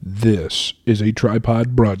This is a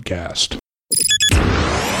tripod broadcast.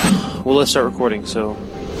 Well, let's start recording, so...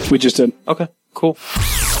 We just did. Okay, cool.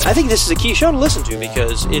 I think this is a key show to listen to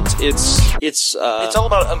because it's all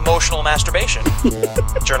about emotional masturbation.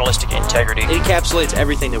 Journalistic integrity. It encapsulates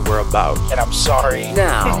everything that we're about. And I'm sorry.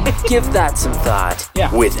 Now, give that some thought.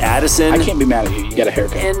 Yeah. With Addison. I can't be mad at you. You got a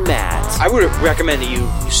haircut. And Matt. I would recommend that you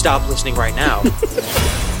stop listening right now.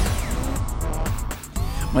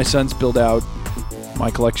 My son's built out my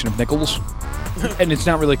collection of nickels. And it's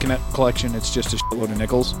not really a collection, it's just a shitload of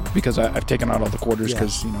nickels because I've taken out all the quarters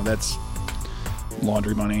because, that's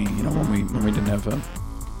laundry money, when we didn't have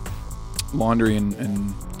laundry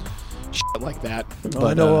and shit like that. Well,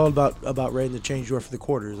 I know all about raiding the change drawer for the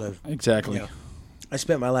quarters. Exactly. I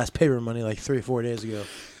spent my last paper money like 3 or 4 days ago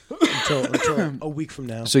until a week from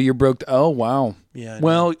now. So you're broke. Oh, wow. Yeah.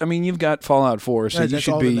 Well, you've got Fallout 4, so you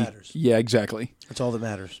should be. That matters. Yeah, exactly. That's all that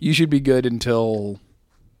matters. You should be good until.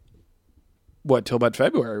 What, till about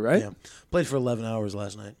February, right? Yeah. Played for 11 hours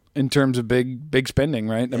last night. In terms of big spending,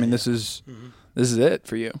 right? Yeah, this is it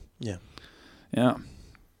for you. Yeah. Yeah.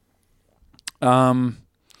 I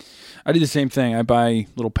do the same thing. I buy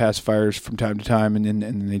little pacifiers from time to time, and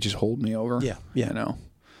then they just hold me over. Yeah. Yeah.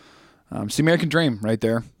 It's the American dream right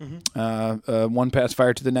there. Mm-hmm. One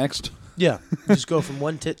pacifier to the next. Yeah. Just go from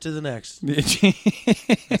one tit to the next.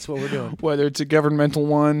 That's what we're doing. Whether it's a governmental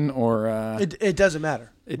one or... It doesn't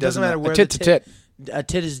matter. It doesn't matter where a tit's a tit. A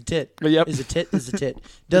tit is a tit. Yep. Is a tit is a tit.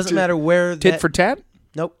 Doesn't matter where... Tit for tat?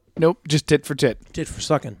 Nope. Just tit for tit. Tit for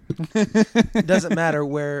sucking. It doesn't matter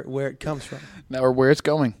where it comes from. Or where it's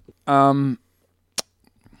going. Yeah,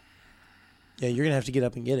 you're going to have to get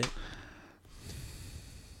up and get it.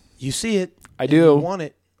 You see it. I do. You want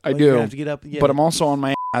it. I do. You're going to have to get up and get it. But I'm also on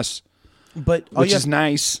my ass, which is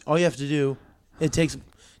nice. All you have to do, it takes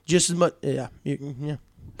just as much. Yeah. It's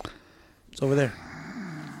over there.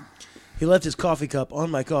 He left his coffee cup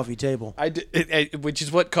on my coffee table. I did, which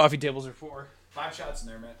is what coffee tables are for. 5 shots in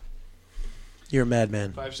there, man. You're a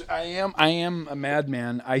madman. I am a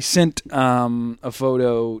madman. I sent a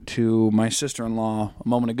photo to my sister-in-law a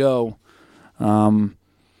moment ago,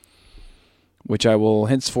 which I will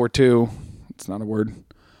henceforth to. It's not a word.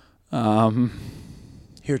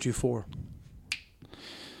 Heretofore.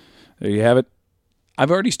 There you have it.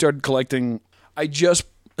 I've already started collecting. I just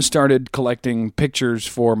started collecting pictures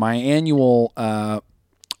for my annual.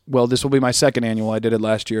 Well, this will be my second annual. I did it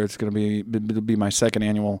last year. It'll be my second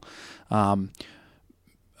annual. Merry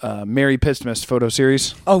Pissmas photo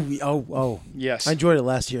series. Oh. Yes. I enjoyed it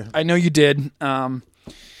last year. I know you did. My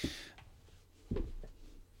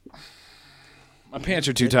pants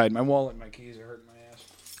are too tight. My wallet and my keys are hurting my ass.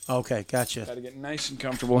 Okay, gotcha. Got to get nice and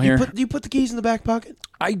comfortable here. Do you put the keys in the back pocket?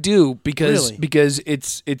 I do because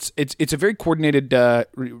Really? it's a very coordinated.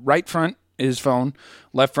 Right front is phone,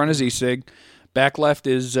 left front is e-cig, back left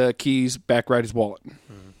is keys, back right is wallet.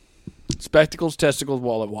 Spectacles, testicles,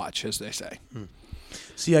 wallet, watch, as they say.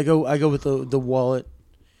 See, I go with the wallet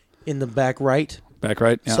in the back right. Back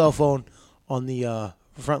right. Yeah. Cell phone on the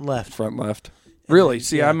front left. Front left. Really? Then,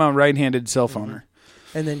 See, yeah. I'm a right-handed cell phoner.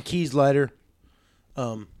 And then keys lighter,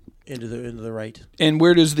 into the right. And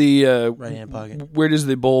where does the right-hand pocket? Where does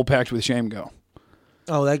the bowl packed with shame go?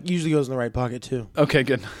 Oh, that usually goes in the right pocket too. Okay,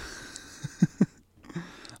 good.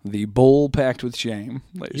 The bowl packed with shame.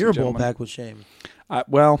 You're a bowl packed with shame.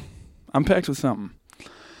 Well, I'm packed with something.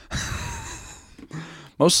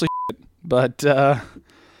 Mostly shit, but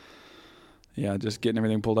yeah, just getting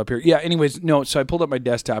everything pulled up here. Yeah, anyways, no, so I pulled up my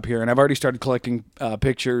desktop here, and I've already started collecting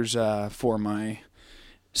pictures for my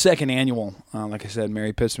second annual, like I said,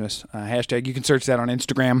 Merry Pissmas hashtag. You can search that on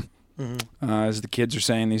Instagram, as the kids are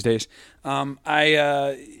saying these days.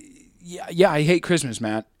 I hate Christmas,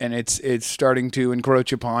 Matt, and it's starting to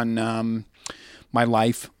encroach upon my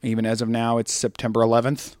life. Even as of now, it's September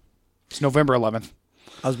 11th. It's November 11th.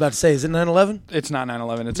 I was about to say, is it 9/11? It's not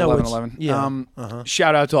 9/11. It's No, 11/11. yeah.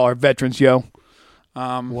 Shout out to all our veterans, yo.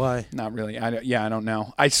 Why? Not really. I don't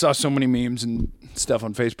know. I saw so many memes and stuff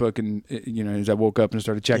on Facebook, and as I woke up and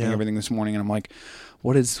started checking everything this morning, and I'm like,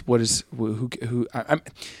 who?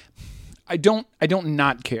 I don't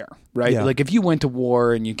not care, right? Yeah. Like if you went to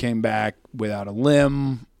war and you came back without a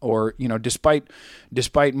limb, or despite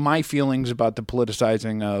my feelings about the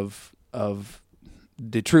politicizing of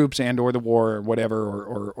the troops and or the war or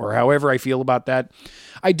whatever, or however I feel about that,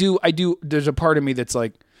 I do. There's a part of me that's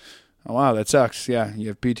like, oh wow, that sucks. Yeah, you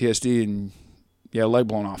have PTSD and leg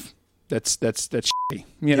blown off. That's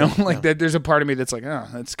shitty. That. There's a part of me that's like, oh,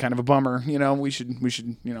 that's kind of a bummer. We should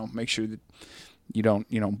make sure that you don't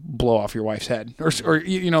blow off your wife's head or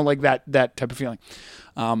like that type of feeling.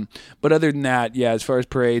 But other than that, as far as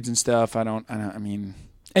parades and stuff, I mean,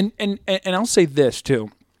 And I'll say this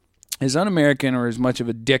too, as un-American or as much of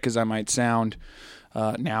a dick as I might sound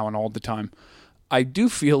now and all the time, I do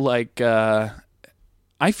feel like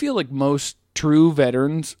most true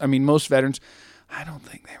veterans. I mean, most veterans, I don't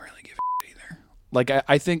think they really give a shit either. Like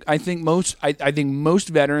I think most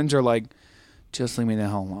veterans are like, just leave me the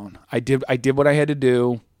hell alone. I did what I had to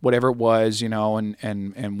do, whatever it was,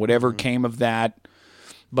 and whatever came of that.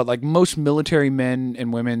 But like most military men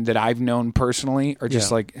and women that I've known personally are just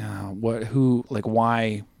like,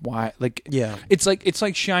 why, like, it's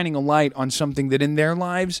like shining a light on something that in their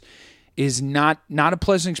lives is not a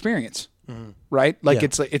pleasant experience, right? Like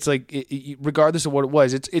it's like regardless of what it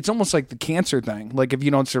was, it's almost like the cancer thing. Like if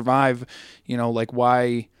you don't survive, like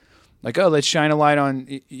why? Like, oh, let's shine a light on,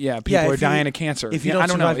 people are dying of cancer. If you don't I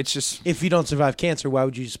don't survive, know. It's just if you don't survive cancer, why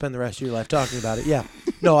would you spend the rest of your life talking about it? Yeah,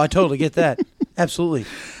 no, I totally get that. Absolutely.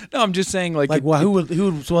 No, I'm just saying, like, who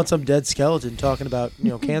would want some dead skeleton talking about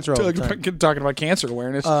cancer all the time? Talking about cancer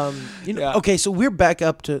awareness. Okay, so we're back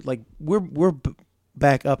up to we're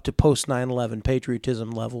back up to post 9/11 patriotism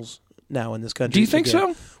levels now in this country. Do you think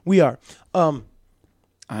so? We are.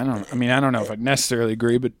 I don't know if I necessarily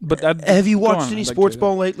agree, but have you watched any sports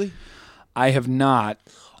ball lately? I have not.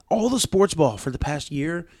 All the sports ball for the past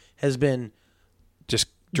year has been just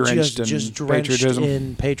drenched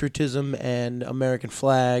in patriotism and American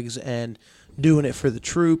flags and doing it for the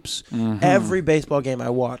troops. Mm-hmm. Every baseball game I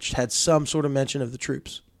watched had some sort of mention of the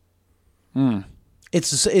troops.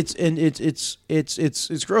 It's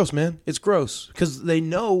gross, man. It's gross because they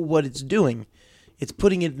know what it's doing. It's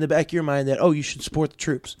putting it in the back of your mind that you should support the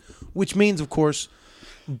troops, which means, of course,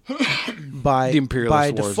 by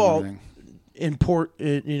default,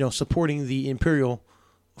 supporting the imperial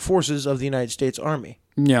forces of the United States Army.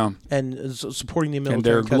 Yeah, and supporting the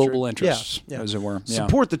military and their global interests, as it were. Yeah.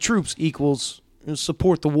 Support the troops equals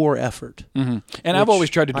support the war effort. Mm-hmm. And I've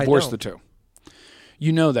always tried to divorce the two.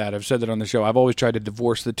 You know that. I've said that on the show. I've always tried to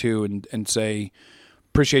divorce the two and say,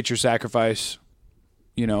 appreciate your sacrifice,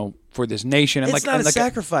 for this nation. And it's not a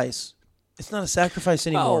sacrifice. It's not a sacrifice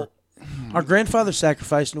anymore. Our grandfathers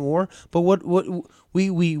sacrificed in war, but what we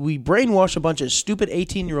brainwash a bunch of stupid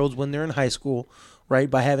 18-year-olds when they're in high school, right?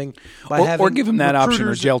 By having or give them that option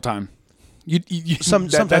or jail time.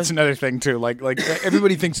 Sometimes that's another thing too. Like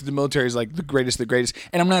everybody thinks that the military is like the greatest,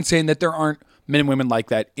 and I'm not saying that there aren't men and women like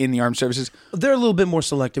that in the armed services. They're a little bit more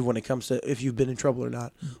selective when it comes to if you've been in trouble or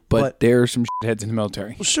not. But there are some shitheads in the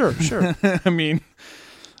military. Well, sure. I mean,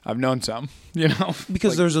 I've known some,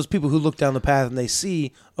 because there's those people who look down the path and they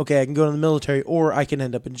see, okay, I can go to the military or I can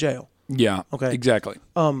end up in jail. Yeah. Okay. Exactly.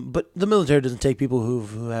 But the military doesn't take people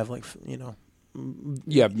who have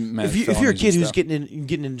Yeah, if you're a kid who's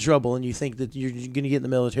getting in trouble and you think that you're going to get in the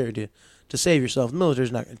military to save yourself, the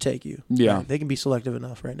military's not going to take you. Yeah, right? They can be selective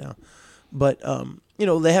enough right now, but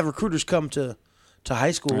they have recruiters come to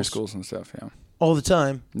high schools and stuff, all the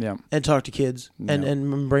time, and talk to kids and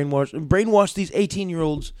brainwash these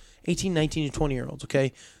 18-year-olds, 18, 19, and 20-year-olds.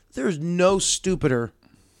 Okay, there's no stupider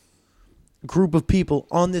group of people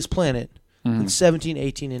on this planet. Mm-hmm. 17,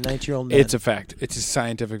 18, and 19-year-old men. It's a fact. It's a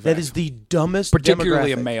scientific fact. That is the dumbest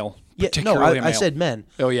particularly demographic. A male. Yeah, I said men.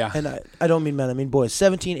 Oh, yeah. And I don't mean men. I mean boys.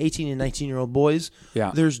 17, 18, and 19-year-old boys. Yeah.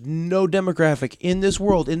 There's no demographic in this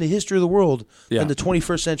world, in the history of the world, in the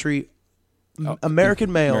 21st century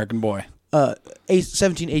American male. American boy.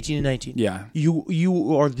 17, 18, and 19. Yeah.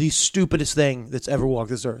 You are the stupidest thing that's ever walked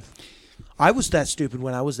this earth. I was that stupid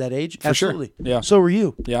when I was that age. For absolutely. Sure. Yeah. So were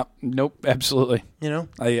you. Yeah. Nope. Absolutely.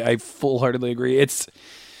 I full-heartedly agree.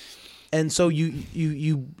 And so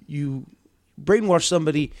you brainwash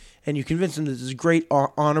somebody and you convince them that this is a great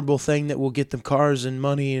honorable thing that will get them cars and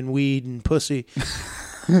money and weed and pussy.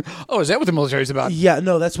 Oh, is that what the military's about? Yeah.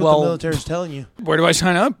 No, that's what the military's telling you. Where do I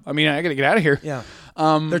sign up? I mean, I got to get out of here. Yeah.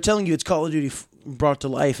 They're telling you it's Call of Duty brought to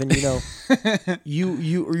life, and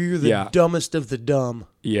you're the dumbest of the dumb.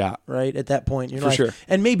 Yeah. Right at that point, you're for sure.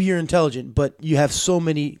 And maybe you're intelligent, but you have so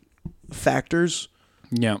many factors.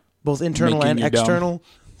 Yeah. Both internal and external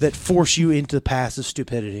that force you into the paths of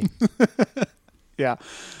stupidity. Yeah.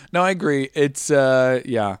 No, I agree. It's I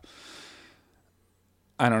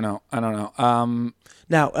don't know.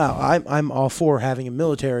 Now, I'm all for having a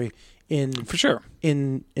military for sure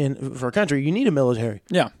for a country. You need a military.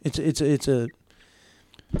 Yeah. It's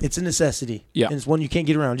a necessity. Yeah. And it's one you can't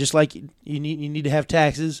get around. Just like you need to have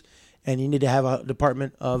taxes, and you need to have a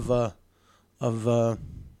department of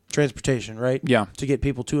transportation, right? Yeah. To get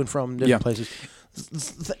people to and from different places.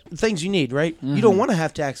 Things you need, right? Mm-hmm. You don't want to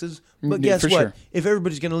have taxes, but guess what? Sure. If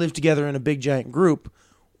everybody's going to live together in a big giant group,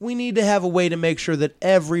 we need to have a way to make sure that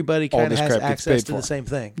everybody kind of has access to the same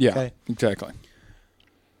thing. Yeah. Okay? Exactly.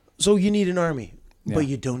 So you need an army. But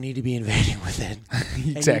you don't need to be invading with it.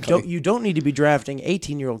 Exactly. And you don't need to be drafting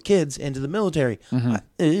 18-year-old kids into the military.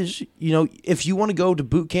 If you want to go to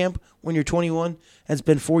boot camp when you're 21 and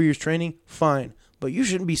spend 4 years training, fine. But you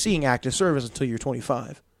shouldn't be seeing active service until you're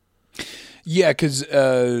 25. Yeah, because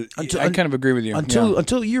I kind of agree with you.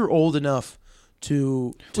 Until you're old enough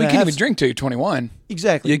to you can't even drink till you're 21.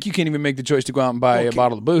 Exactly. You can't even make the choice to go out and buy a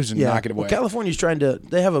bottle of booze and knock it away. Well, California's trying to.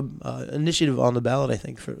 They have a initiative on the ballot, I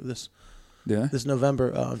think, for this. Yeah. This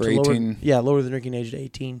November for 18. Lower the drinking age to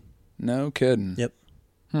 18. No kidding. Yep.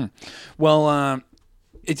 Well,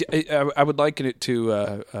 I would liken it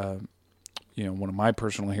to one of my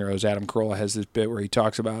personal heroes, Adam Carolla, has this bit where he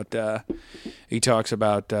talks about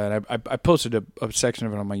and I posted a section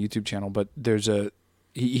of it on my YouTube channel, but there's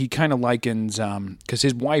he kind of likens because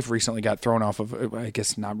his wife recently got thrown off of, I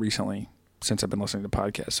guess not recently, since I've been listening to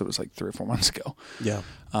podcasts, so it was like 3 or 4 months ago. Yeah.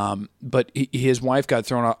 But his wife got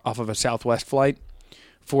thrown off of a Southwest flight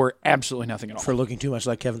for absolutely nothing at all. For looking too much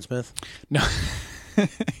like Kevin Smith? No.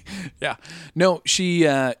 Yeah. No, she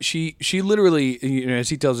literally, as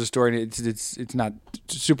he tells the story, it's not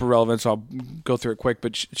super relevant, so I'll go through it quick,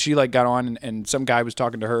 but she like got on and some guy was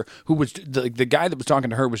talking to her who was, the guy that was talking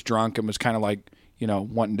to her was drunk and was kind of like,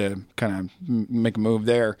 wanting to kind of make a move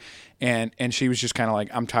there. And she was just kind of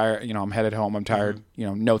like, I'm tired, I'm headed home. I'm tired.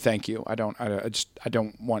 No, thank you. I don't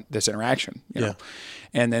want this interaction. You know?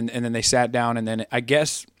 And then they sat down, and then I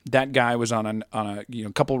guess that guy was on a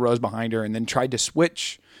couple rows behind her, and then tried to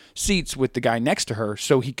switch seats with the guy next to her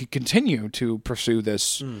so he could continue to pursue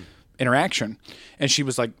this interaction. And she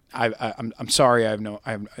was like, I'm sorry. I have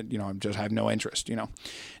no interest,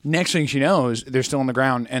 Next thing she knows, they're still on the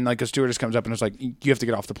ground, and like a stewardess comes up and is like, you have to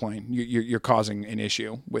get off the plane. You're causing an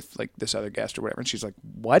issue with like this other guest or whatever. And she's like,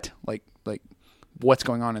 what? Like what's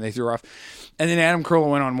going on? And they threw her off. And then Adam Carolla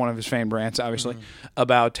went on one of his famed rants, obviously,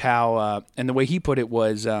 about how, and the way he put it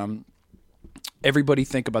was, everybody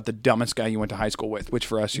think about the dumbest guy you went to high school with, which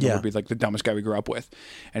for us, would be like the dumbest guy we grew up with.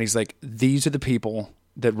 And he's like, these are the people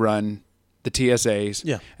that run the TSAs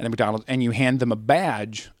and the McDonald's, and you hand them a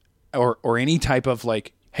badge or any type of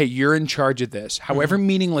like, hey, you're in charge of this, however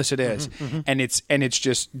meaningless it is, and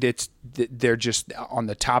they're just on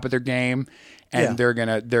the top of their game, and they're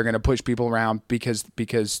gonna push people around because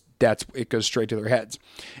it goes straight to their heads,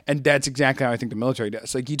 and that's exactly how I think the military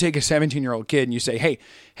does. Like you take a 17-year-old kid and you say, hey,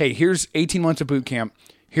 here's 18 months of boot camp,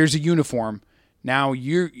 here's a uniform. Now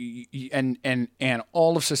and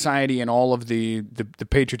all of society and all of the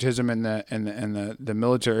patriotism and the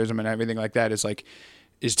militarism and everything like that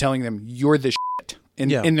is telling them you're the shit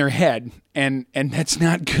in their head, and that's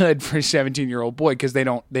not good for a 17-year-old boy because they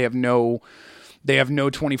have no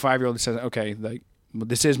 25-year-old that says, okay, like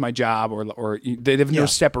this is my job, or they have no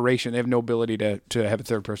separation, they have no ability to have a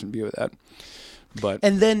third person view of that. But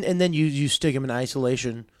and then you stick them in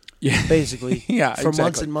isolation. Yeah, basically. For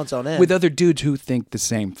months and months on end with other dudes who think the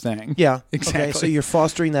same thing. Yeah, exactly. Okay, so you're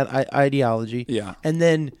fostering that ideology. Yeah, and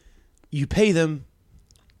then you pay them,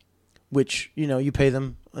 which you pay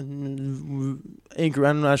them.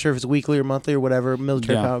 I'm not sure if it's weekly or monthly or whatever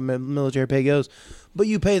military pay goes, but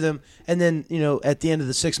you pay them, and then at the end of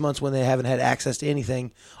the 6 months when they haven't had access to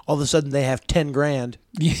anything, all of a sudden they have $10,000,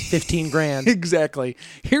 $15,000. Exactly.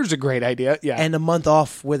 Here's a great idea. Yeah, and a month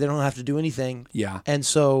off where they don't have to do anything. Yeah, and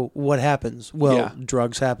so what happens? Well,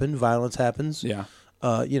 drugs happen, violence happens. Yeah,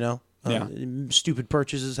 stupid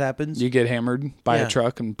purchases happens. You get hammered, buy a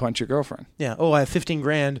truck, and punch your girlfriend. Yeah. Oh, I have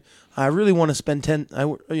 $15,000. I really want to spend I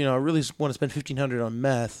really want to spend $1,500 on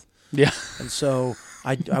meth. Yeah. And so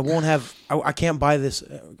I won't have. I can't buy this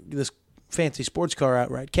fancy sports car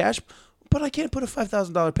outright cash. But I can't put a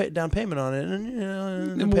 $5,000 down payment on it,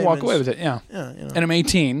 and we'll walk away with it. Yeah. And I'm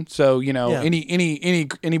 18, so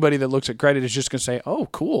anybody that looks at credit is just going to say, "Oh,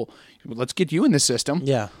 cool, let's get you in the system.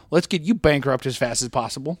 Yeah, let's get you bankrupt as fast as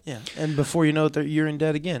possible." Yeah, and before you know it, you're in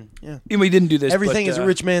debt again. Yeah, and we didn't do this. Everything is a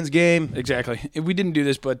rich man's game. Exactly. We didn't do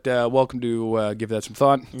this, but welcome to Give That Some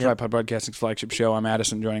Thought. Tripod Broadcasting's flagship show. I'm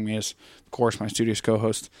Addison. Joining me is, of course, my studious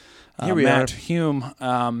co-host. Here we Matt are. Hume.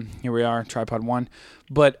 Here we are, Tripod One.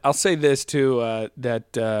 But I'll say this too,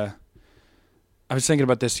 that I was thinking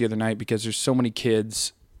about this the other night because there's so many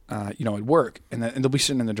kids, at work, and they'll be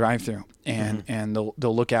sitting in the drive-thru, and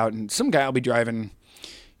they'll look out, and some guy will be driving,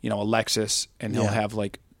 a Lexus, and he'll have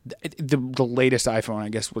like the latest iPhone, I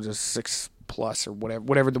guess, was a 6 Plus or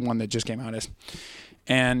whatever the one that just came out is.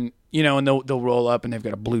 And and they'll roll up, and they've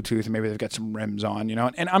got a Bluetooth, and maybe they've got some rims on,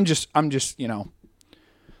 and I'm just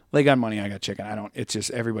they got money, I got chicken. I don't. It's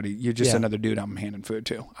just everybody. You're just another dude I'm handing food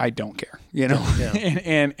to. I don't care,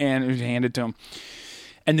 and hand it to them,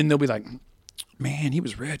 and then they'll be like, man, he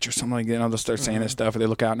was rich or something like that. And they'll start saying this stuff, or they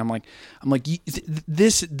look out, and I'm like,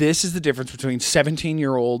 this is the difference between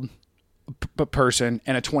 17-year-old person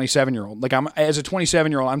and a 27-year-old. Like, as a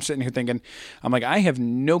 27-year-old, I'm sitting here thinking, I'm like, I have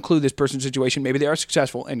no clue this person's situation. Maybe they are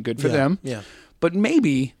successful and good for them. Yeah. But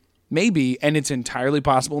maybe, and it's entirely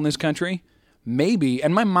possible in this country, maybe,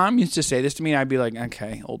 and my mom used to say this to me, and I'd be like,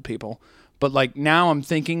 okay, old people. But like now I'm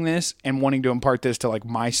thinking this and wanting to impart this to like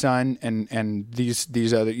my son and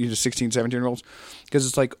these other 16, 17-year-olds, because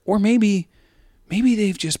it's like, or maybe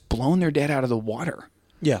they've just blown their dad out of the water.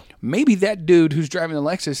 Yeah. Maybe that dude who's driving the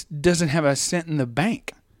Lexus doesn't have a cent in the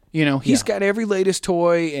bank. You know, he's got every latest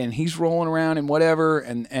toy and he's rolling around and whatever,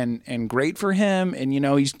 and great for him. And you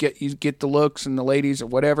know, he's get the looks and the ladies or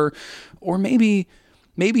whatever. Or maybe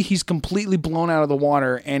he's completely blown out of the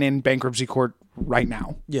water and in bankruptcy court right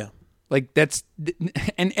now. Yeah. Like that's,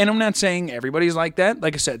 and I'm not saying everybody's like that.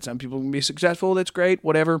 Like I said, some people can be successful. That's great,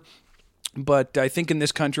 whatever. But I think in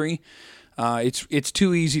this country, it's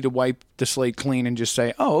too easy to wipe the slate clean and just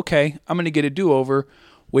say, oh, okay, I'm going to get a do-over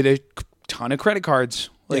with a ton of credit cards.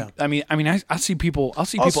 Like, yeah. I mean, I see people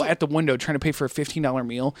at the window trying to pay for a $15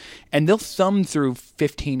 meal, and they'll thumb through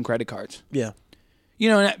 15 credit cards. Yeah. You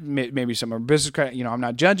know, maybe some are business credit. You know, I'm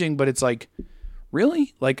not judging, but it's like,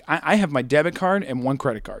 really? Like, I have my debit card and one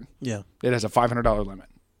credit card. Yeah. It has a $500 limit.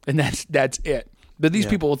 And that's it. But these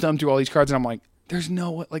people will thumb through all these cards, and I'm like, there's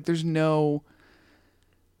no...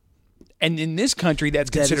 And in this country, that's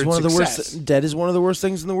considered success. Debt is one of the worst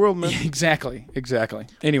things in the world, man. Exactly. Anyways.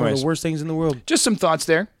 One of the worst things in the world. Just some thoughts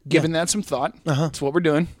there. Giving that some thought. That's what we're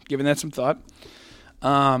doing. Giving that some thought.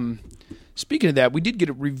 Speaking of that, we did get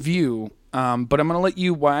a review, but I'm going to let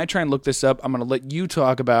you, while I try and look this up, I'm going to let you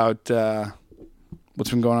talk about... what's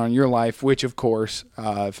been going on in your life, which, of course,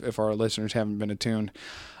 if our listeners haven't been attuned,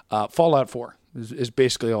 Fallout 4 is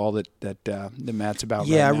basically all that Matt's about.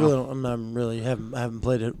 Yeah, right now. I haven't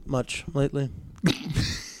played it much lately.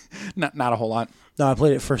 not a whole lot. No, I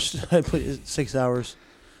played it 6 hours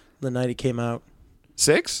the night it came out.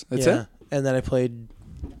 6? That's it? And then I played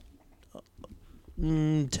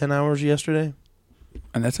 10 hours yesterday.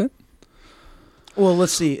 And that's it? Well,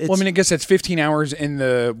 let's see. I mean, I guess that's 15 hours in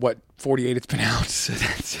the, 48 it's been out. So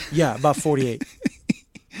that's yeah, about 48.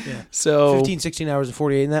 Yeah. So 15, 16 hours and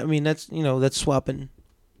 48. And that's swapping,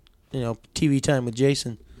 TV time with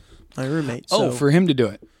Jason, my roommate. So. For him to do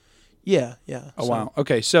it. Yeah. Oh, wow.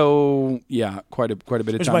 Okay. So, yeah, quite a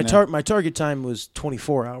bit of time. My target time was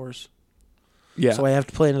 24 hours. Yeah. So I have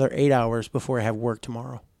to play another 8 hours before I have work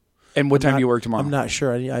tomorrow. And what time do you work tomorrow? I'm not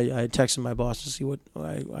sure. I texted my boss to see what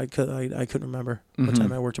I couldn't remember what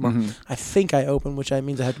time I work tomorrow. Mm-hmm. I think I open, which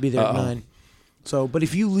means I have to be there at 9. So, but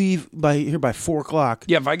if you leave by 4:00,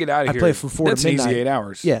 yeah, if I get out of here, I play from 4 to midnight. That's easy 8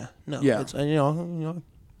 hours. Yeah, no, yeah, it's,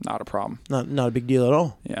 not a problem. Not a big deal at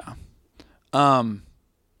all. Yeah.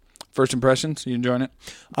 First impressions? You enjoying it?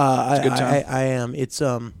 It's a good time. I am. It's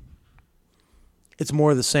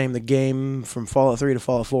more of the same. The game from Fallout 3 to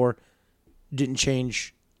Fallout 4 didn't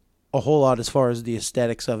change a whole lot as far as the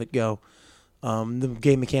aesthetics of it go. The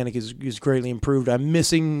game mechanic is greatly improved. I'm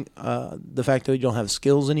missing the fact that you don't have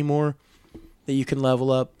skills anymore that you can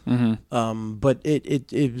level up. Mm-hmm. But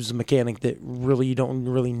it was a mechanic that really you don't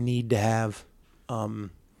really need to have. And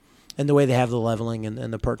the way they have the leveling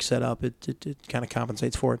and the perk set up, it kind of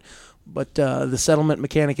compensates for it. But the settlement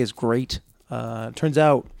mechanic is great. Turns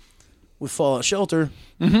out with Fallout Shelter,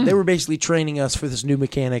 they were basically training us for this new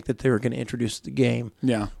mechanic that they were going to introduce to the game.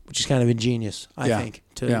 Yeah, which is kind of ingenious, I think.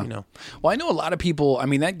 Well, I know a lot of people. I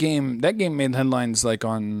mean, that game made headlines like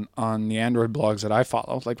on the Android blogs that I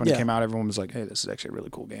follow. Like when it came out, everyone was like, "Hey, this is actually a really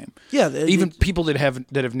cool game." Yeah, even people that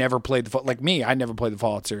have never played like me. I never played the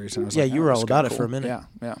Fallout series, and I was like, you were all about it for a minute.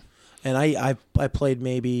 Yeah. And I played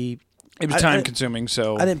maybe. It was time consuming,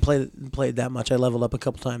 so I didn't play it that much. I leveled up a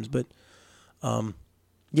couple times, but.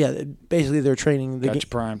 Yeah, basically they're training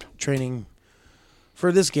training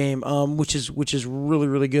for this game, which is really,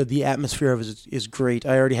 really good. The atmosphere of it is great.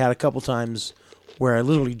 I already had a couple times where I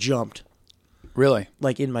literally jumped. Really?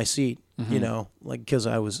 Like in my seat, because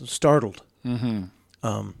I was startled. Mm-hmm.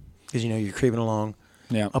 Because you're creeping along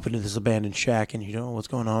up into this abandoned shack and you don't know what's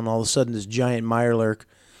going on. All of a sudden, this giant mirelurk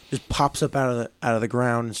just pops up out of the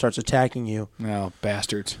ground and starts attacking you. Oh,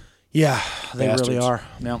 bastards. Yeah, they really are.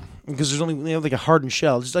 Yeah. Because there's only like a hardened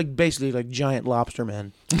shell. It's like basically like giant lobster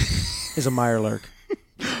men is a mirelurk.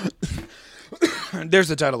 There's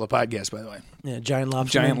the title of the podcast, by the way. Yeah, giant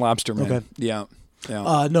lobster men. Giant lobster men. Okay. Yeah.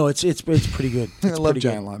 No, it's pretty good. I love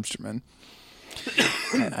giant lobster men.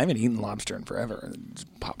 I haven't eaten lobster in forever. It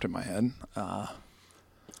just popped in my head.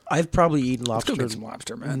 I've probably eaten lobster. Let's go get some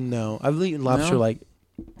lobster, man. No, I've eaten lobster like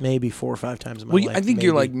maybe 4 or 5 times in my Well, life. I think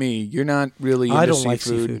you're like me. You're not really into I don't seafood. like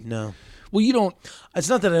seafood. No. Well, you don't. It's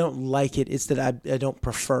not that I don't like it. It's that I don't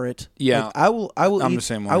prefer it. Yeah. Like, I will I'm eat, the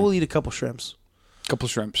same way. I will eat a couple shrimps. Couple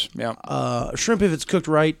shrimps. Yeah. Shrimp if it's cooked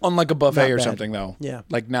right. On like a buffet Not or bad. something, though. Yeah.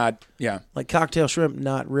 Like not. Yeah. Like cocktail shrimp,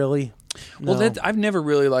 not really. No. Well, I've never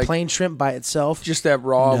really liked Plain shrimp by itself. just that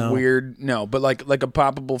raw, No. weird. No, but like a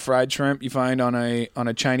poppable fried shrimp you find on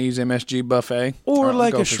a Chinese MSG buffet, Or I'll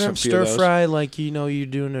like go a for shrimp some few of stir those. fry, like you're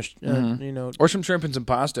doing Or some shrimp and some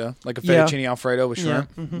pasta, like a Yeah. fettuccine alfredo with Yeah.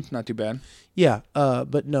 shrimp. It's not too bad. yeah.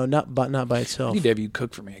 But no, not by I itself. need to have you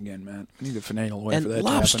cook for me again, Matt. I need to finagle away And for that.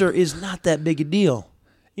 lobster is not that big a deal.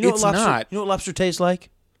 You know It's what lobster? not. You know what lobster tastes like? To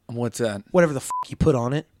happen. What's that? Whatever the you put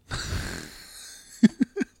on it.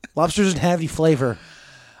 Lobster doesn't have any flavor.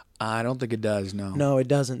 I don't think it does. No. No, it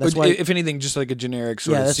doesn't. That's But why. if anything, just like a generic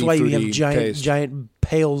sort of That's why you have seafoody taste. giant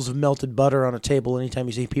pails of melted butter on a table anytime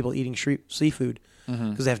you see people eating seafood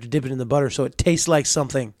because they have to dip it in the butter so it tastes like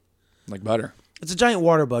something. Like butter. It's a giant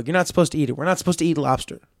water bug. You're not supposed to eat it. We're not supposed to eat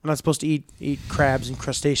lobster. We're not supposed to eat crabs and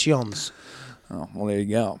crustaceans. Oh, well, there you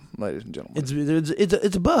go, ladies and gentlemen.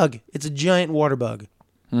 It's a bug. It's a giant water bug.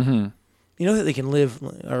 Mm-hmm. You know that they can live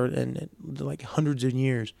like hundreds of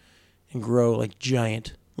years and grow like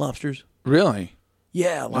giant lobsters. Really?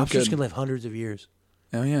 Yeah, lobsters good. can live hundreds of years.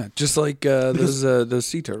 Oh yeah, just like those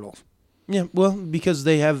sea turtles. Yeah, well, because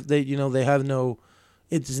they have no.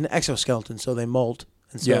 It's an exoskeleton, so they molt,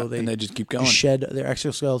 and so they just keep going. shed their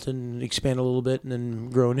exoskeleton, expand a little bit, and then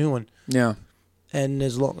grow a new one. Yeah. And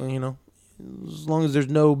as long as there's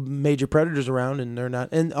no major predators around, and they're not,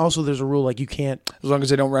 and also there's a rule like you can't. As long as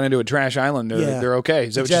they don't run into a trash island, they're okay.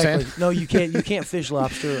 Is that what you're saying? No, you can't. You can't fish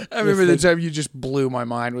lobster. I remember the time you just blew my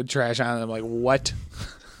mind with Trash Island. I'm like, what?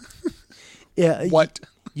 Yeah. What?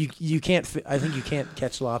 You can't. I think you can't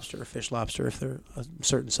catch lobster or fish lobster if they're a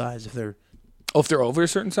certain size. If they're If they're over a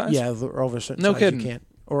certain size? if they're over a certain No size, kidding. you can't.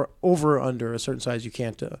 Or over or under a certain size, you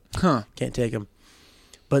can't. Can't take them.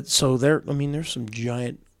 But so there. I mean, there's some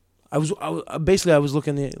giant. I was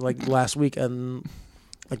looking at, like last week on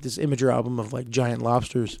like this Imager album of like giant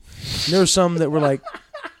lobsters. And there were some that were like.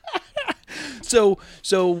 So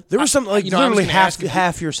There was some like I was literally gonna ask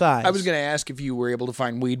half your size. I was going to ask if you were able to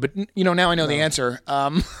find weed, but now I know the answer.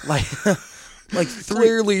 like like three.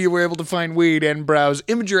 Clearly, you were able to find weed and browse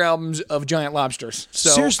Imager albums of giant lobsters.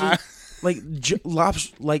 So Seriously, like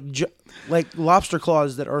lobster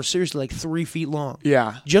claws that are seriously like 3 feet long.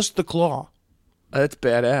 yeah, Just the claw. that's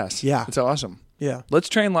badass. Yeah. it's awesome. Yeah. Let's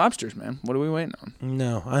train lobsters, man. What are we waiting on?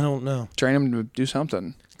 No, I don't know. Train them to do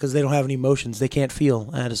something. Because they don't have any emotions. They can't feel,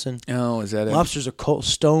 Addison. Oh, is that it? Lobsters are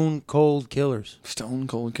stone cold killers. Stone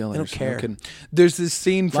cold killers. They don't care. No kidding. There's this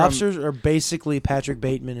scene from... Lobsters are basically Patrick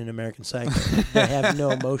Bateman in American Psycho. They have no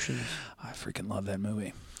emotions. I freaking love that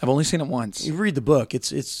movie. I've only seen it once. You read the book.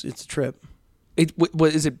 It's a trip.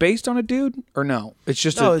 Is it based on a dude or no? It's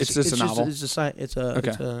just it's just a novel. It's a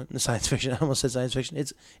science fiction. I almost said science fiction.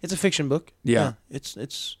 It's a fiction book. Yeah.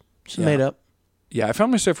 It's made up. Yeah, I found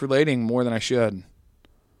myself relating more than I should.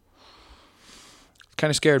 It kind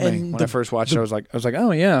of scared me And when I first watched it. I was like,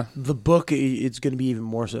 oh yeah. The book, it's going to be even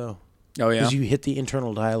more so. Oh yeah. Because you hit the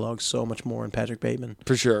internal dialogue so much more in Patrick Bateman.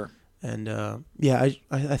 For sure. And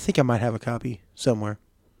I think I might have a copy somewhere.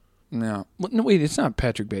 No. No, wait, it's not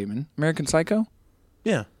Patrick Bateman. American Psycho?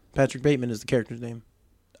 Yeah, Patrick Bateman is the character's name.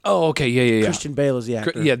 Oh, okay. Yeah. Christian Bale is the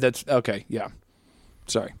actor. Yeah, that's okay. Yeah.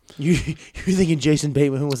 Sorry. You're thinking Jason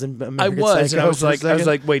Bateman, who was in American I was. Psycho. I was for a second?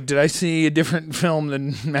 like, wait, did I see a different film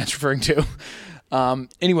than Matt's referring to?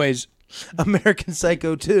 Anyways, American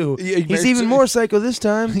Psycho 2. Yeah, He's even more psycho this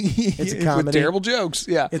time. It's a comedy. with terrible jokes.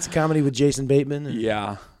 Yeah. It's a comedy with Jason Bateman.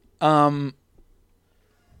 Yeah.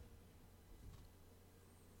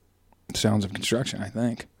 Sounds of construction, I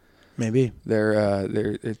think. Maybe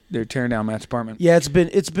They're tearing down Matt's apartment. Yeah, it's been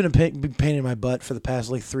a big pain in my butt for the past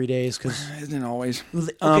like 3 days because Isn't it always?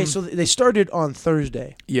 okay, so they started on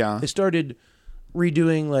Thursday. Yeah. They started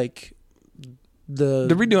redoing like They're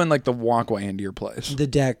redoing like the walkway into your place. the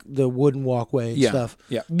deck, the wooden walkway and stuff.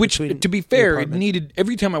 Yeah. Which, between to be the fair, it apartment. needed,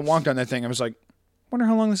 every time I walked on that thing, I was like, wonder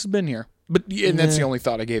how long this has been here. But and that's the only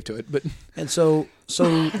thought I gave to it. But And so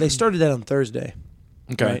they started that on Thursday.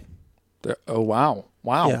 okay. Right? Oh wow.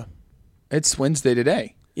 Yeah. It's Wednesday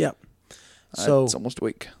today. Yeah. So it's almost a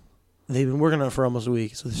week. they've been working on it for almost a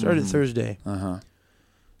week. So they started Thursday. Uh-huh.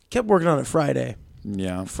 Kept working on it Friday.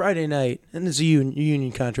 Yeah. Friday night, and it's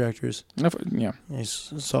union contractors. Yeah. I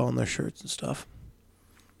saw on their shirts and stuff.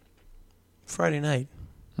 Friday night,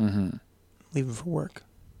 leaving for work.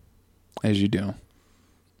 As you do.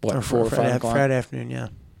 What, Or 4 or 5 o'clock? Friday afternoon, yeah.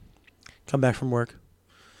 Come back from work.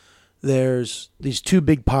 There's these 2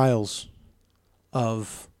 big piles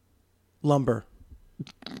of lumber,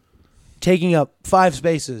 taking up 5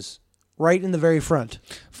 spaces right in the very front.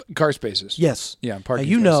 Car spaces. Yes. Yeah, Now, parking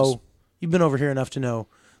you spaces. know, you've been over here enough to know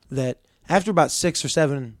that after about 6 or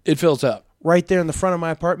 7, It fills up. right there in the front of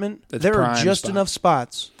my apartment, That's there are prime just spot. enough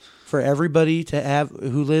spots for everybody to have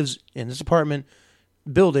who lives in this apartment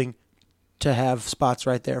building to have spots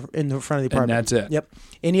right there in the front of the apartment. And that's it. Yep.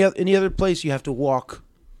 Any other place you have to walk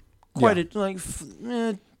quite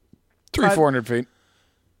Yeah. 300-400 feet.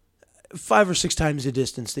 5 or 6 times the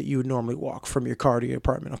distance that you would normally walk from your car to your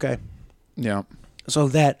apartment. Okay. Yeah. So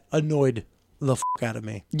that annoyed the out of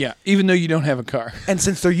me. Yeah. Even though you don't have a car. And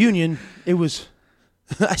since they're union, it was.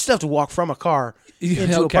 I still have to walk from a car into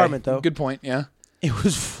an Okay. apartment though. Good point. Yeah. It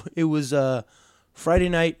was Friday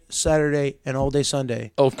night, Saturday, and all day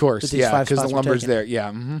Sunday. Oh, of course. That these Yeah. 5 Because the spots were lumber's taken. there. Yeah.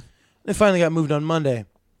 Mm-hmm. They finally got moved on Monday.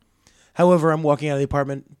 However, I'm walking out of the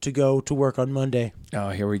apartment to go to work on Monday, Oh,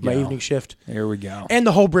 here we go. my evening shift, Here we go. and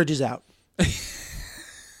the whole bridge is out.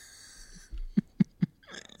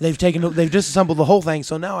 They've disassembled the whole thing,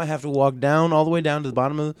 so now I have to walk down all the way down to the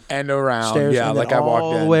bottom of the And around. stairs, Yeah. and then Like I walked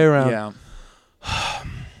all in. the way around. Yeah.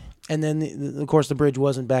 And then, of course, the bridge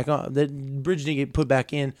wasn't back on. The bridge didn't get put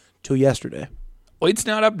back in till yesterday. Well, it's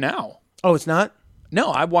not up now. Oh, it's not? No,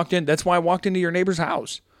 I walked in. That's why I walked into your neighbor's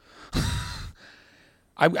house.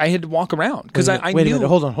 I had to walk around because I Wait knew. a minute.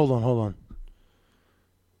 Hold on.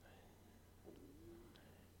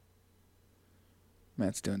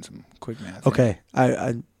 Matt's doing some quick math. Okay,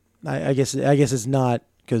 I guess it's not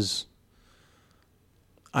because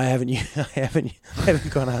I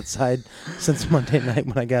haven't gone outside since Monday night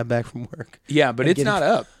when I got back from work. Yeah, but And it's getting- not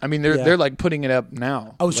up. I mean, they're Yeah. they're like putting it up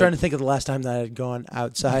now. I was trying to think of the last time that I had gone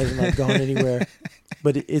outside and like gone anywhere,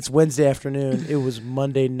 but it's Wednesday afternoon. It was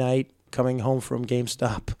Monday night coming home from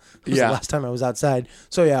GameStop. It was Yeah. the last time I was outside.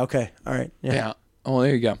 So yeah, okay, all right. Yeah. Oh,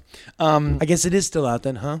 there you go. I guess it is still out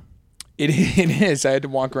then, huh? It is. I had to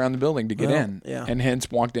walk around the building to get Well, in. yeah. And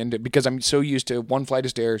hence walked into because I'm so used to one flight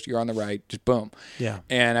of stairs. You're on the right, just boom. Yeah.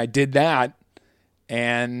 And I did that,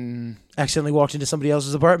 and Accidentally walked into somebody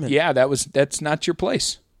else's apartment. yeah, that's not your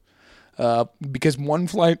place. Because one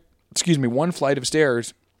flight of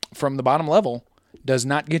stairs from the bottom level does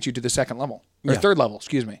not get you to the second level or Yeah. third level.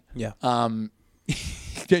 Excuse me. Yeah.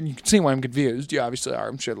 Then you can see why I'm confused. You obviously are.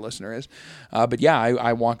 I'm sure the listener is. But yeah,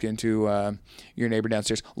 I walked into your neighbor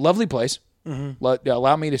downstairs. Lovely place. Mm-hmm.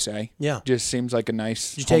 Allow me to say. Yeah. Just seems like a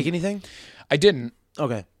nice. Did you take anything? I didn't.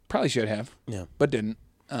 Okay. Probably should have. Yeah. But didn't.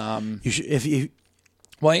 You should, if you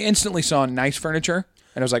Well, I instantly saw nice furniture,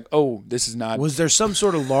 and I was like, "Oh, this is not." was there some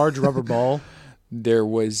sort of large rubber ball There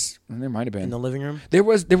might have been in the living room? There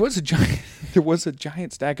was a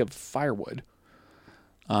giant stack of firewood.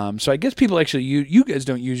 So I guess people actually you guys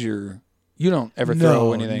don't use you don't ever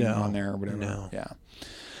throw anything on there or whatever. No. Yeah.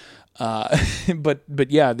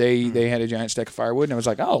 But yeah, they had a giant stack of firewood, and I was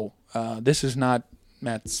like, oh, this is not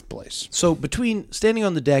Matt's place. So between standing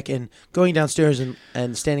on the deck and going downstairs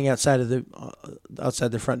and standing outside of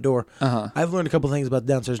the front door, I've learned a couple things about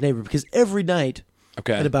the downstairs neighbor because every night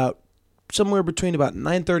Okay. at about somewhere between about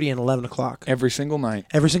 9:30 and 11 o'clock, Every single night.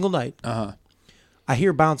 every single night, Uh-huh. I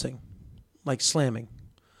hear bouncing, like slamming,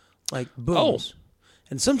 like booms.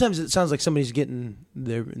 And sometimes it sounds like somebody's getting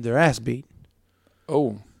their ass beat.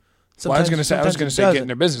 Oh. Sometimes, Well, I was going to say sometimes it getting doesn't.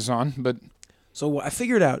 their business on, but So I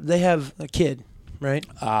figured out they have a kid, right?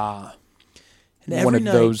 And one every of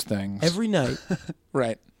night, those things. Every night,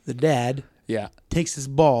 right. the dad Yeah. takes this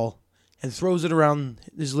ball and throws it around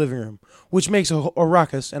his living room, which makes a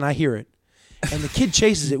ruckus, and I hear it. And the kid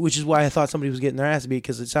chases it, which is why I thought somebody was getting their ass beat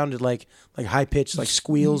because it sounded like high pitched, like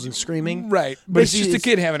squeals and screaming. Right. But it's Basically, just a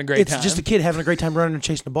kid having a great time. It's just a kid having a great time running and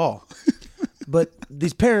chasing the ball. But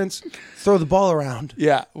these parents throw the ball around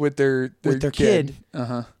Yeah, with their kid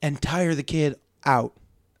Uh-huh. and tire the kid out.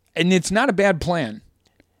 And it's not a bad plan.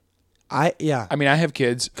 I mean, I have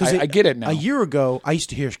kids. I get it now. A year ago, I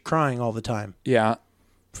used to hear crying all the time Yeah.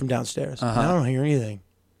 from downstairs. Now I don't hear anything.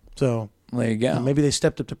 So There you go. maybe they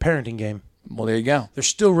stepped up the parenting game. Well, there you go. They're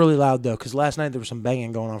still really loud though, because last night there was some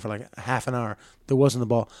banging going on for like a half an hour. There wasn't the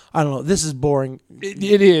ball. I don't know. This is boring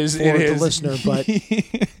It is. for It the is. listener, but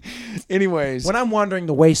Anyways, when I'm wandering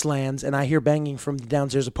the wastelands and I hear banging from the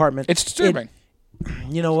downstairs apartment, it's disturbing.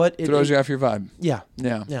 you know what? It Throws you off your vibe. Yeah,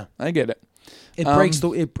 Yeah. yeah. I get it. It breaks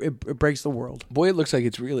it breaks the world. Boy, it looks like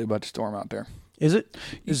it's really about to storm out there. Is it?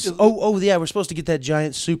 Yeah. We're supposed to get that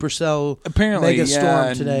giant supercell Apparently, mega storm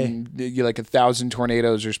and today. You like 1,000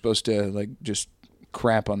 tornadoes are supposed to like just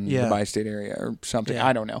crap on Yeah. the bi-state area or something. Yeah.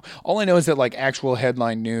 I don't know. All I know is that like actual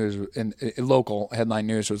headline news and local headline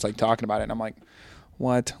news was like talking about it, and I'm like,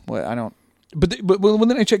 what? I don't. But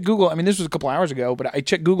then I checked Google. I mean, this was a couple hours ago, but I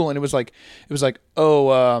checked Google and it was like,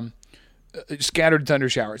 scattered thunder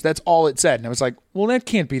showers. That's all it said. And I was like, well, that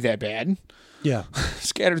can't be that bad. Yeah.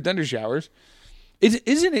 Scattered thunder showers.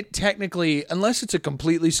 Isn't it technically, unless it's a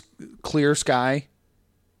completely clear sky,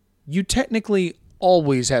 you technically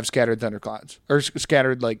always have scattered thunderclouds or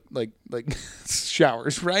scattered like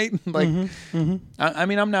showers, right? Like, I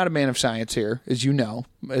mean, I'm not a man of science here, as you know,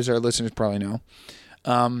 as our listeners probably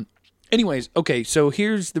know. Anyways, okay, so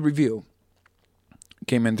here's the review.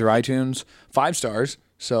 Came in through iTunes, 5 stars.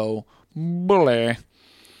 So, bleh.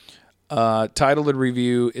 Title of the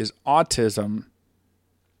review is Autism.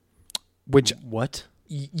 Which what?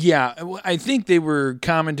 Yeah, I think they were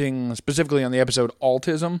commenting specifically on the episode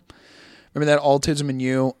Autism. Remember that Autism and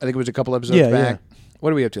You? I think it was a couple episodes back. Yeah.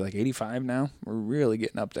 What are we up to? Like 85 now? We're really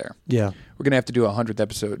getting up there. Yeah. We're gonna have to do a 100th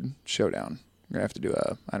episode showdown. We're gonna have to do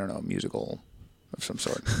a musical of some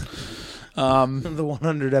sort. The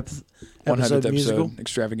 100th episode musical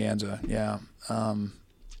extravaganza. Yeah.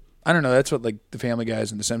 I don't know. That's what like the Family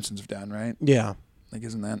Guys and the Simpsons have done, right? Yeah. Like,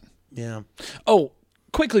 isn't that? Yeah. Oh.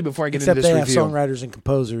 Quickly before I get Except into this review. Except they have songwriters and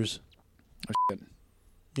composers. Oh, shit.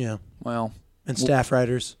 Yeah. Well. And staff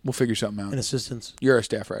writers. We'll figure something out. And assistants. You're a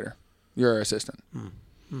staff writer. You're our assistant.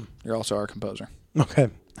 You're also our composer. Okay.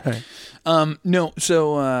 All right. No,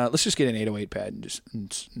 so let's just get an 808 pad and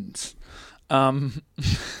just...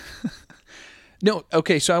 No,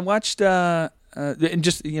 okay, so I watched... and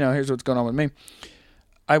just, here's what's going on with me.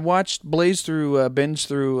 I watched binge through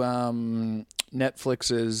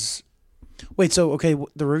Netflix's... Wait, so, okay,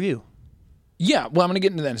 the review. Yeah, well, I'm going to get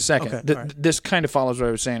into that in a second. Okay, right. This kind of follows what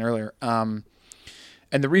I was saying earlier. And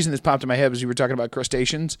the reason this popped in my head was you were talking about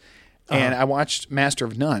crustaceans, and I watched Master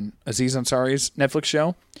of None, Aziz Ansari's Netflix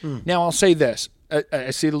show. Now, I'll say this. I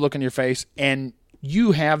see the look on your face, and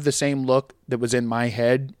you have the same look that was in my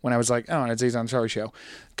head when I was like, oh, an Aziz Ansari show.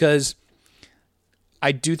 Because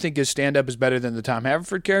I do think his stand-up is better than the Tom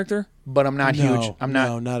Haverford character, but I'm not huge.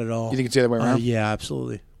 No, not at all. You think it's the other way around? Yeah,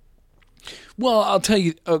 absolutely. Well, I'll tell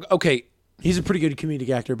you. Okay. He's a pretty good comedic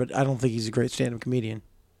actor, but I don't think he's a great stand-up comedian.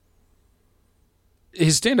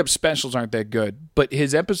 His stand-up specials aren't that good, but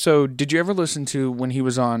his episode, did you ever listen to when he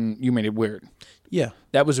was on You Made It Weird? Yeah.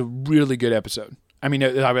 That was a really good episode. I mean,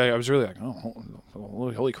 I was really like, oh,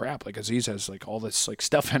 holy crap. Like, Aziz has like all this like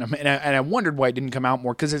stuff in him. And I wondered why it didn't come out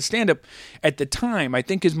more, because his stand-up at the time, I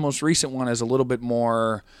think his most recent one is a little bit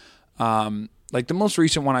more... like the most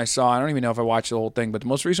recent one I saw, I don't even know if I watched the whole thing, but the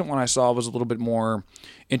most recent one I saw was a little bit more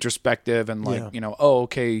introspective and like, oh,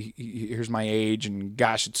 okay, here's my age, and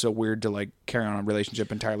gosh, it's so weird to like carry on a relationship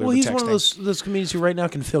entirely with texting. Well, he's one of those comedians who right now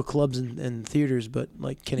can fill clubs and theaters, but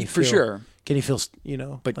like, can he for sure? Can he fill,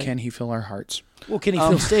 But like, can he fill our hearts? Well, can he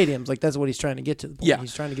fill stadiums? Like, that's what he's trying to get to the point. Yeah.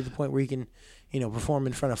 He's trying to get to the point where he can, perform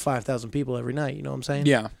in front of 5,000 people every night. You know what I'm saying?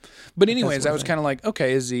 Yeah. But anyways, I was kind of like,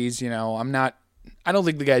 okay, Aziz, I don't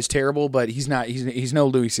think the guy's terrible, but he's no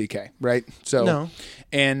Louis C.K., right? So, no.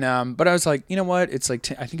 And, but I was like, you know what? It's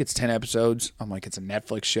like, I think it's 10 episodes. I'm like, it's a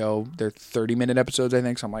Netflix show. They're 30-minute episodes, I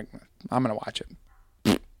think. So I'm like, I'm going to watch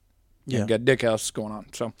it. Yeah. Got Dick House going on.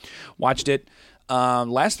 So watched it.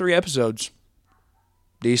 Last 3 episodes,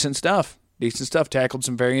 decent stuff. Tackled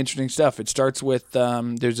some very interesting stuff. It starts with,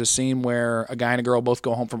 there's a scene where a guy and a girl both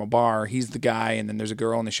go home from a bar. He's the guy, and then there's a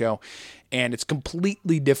girl in the show. And it's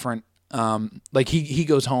completely different. Like he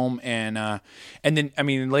goes home and then, I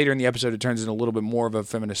mean, later in the episode, it turns into a little bit more of a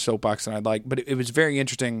feminist soapbox than I'd like, but it was very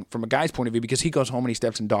interesting from a guy's point of view, because he goes home and he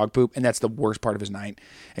steps in dog poop, and that's the worst part of his night.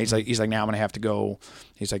 And he's like, now I'm going to have to go.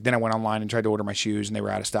 He's like, then I went online and tried to order my shoes, and they were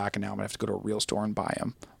out of stock, and now I'm going to have to go to a real store and buy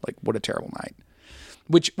them. Like, what a terrible night.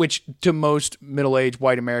 Which to most middle-aged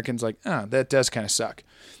white Americans, like, that does kind of suck.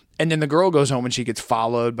 And then the girl goes home and she gets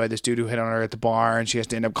followed by this dude who hit on her at the bar, and she has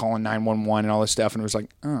to end up calling 911 and all this stuff. And it was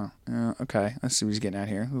like, okay, I see what he's getting at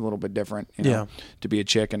here. A little bit different, to be a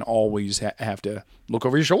chick and always have to look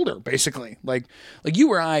over your shoulder, basically. Like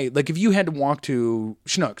you or I, like if you had to walk to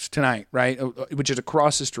Schnucks tonight, right, which is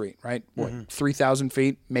across the street, right, 3,000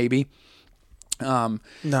 feet maybe. No,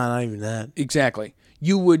 not even that. Exactly.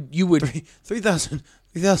 You would 3,000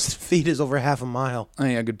 feet is over half a mile. Oh,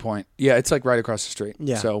 yeah, good point. Yeah, it's like right across the street.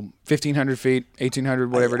 Yeah. So 1,500 feet,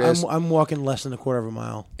 1,800, whatever it is. I'm walking less than a quarter of a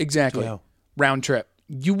mile. Exactly. Round trip.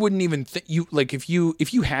 You wouldn't even think, if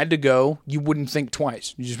you had to go, you wouldn't think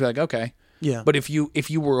twice. You'd just be like, okay. Yeah. But if you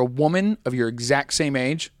were a woman of your exact same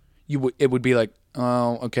age, it would be like,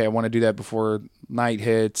 oh, okay, I want to do that before night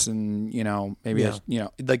hits, and maybe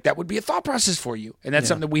like that would be a thought process for you, and that's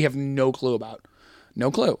something that we have no clue about. No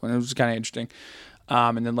clue, and it was kind of interesting.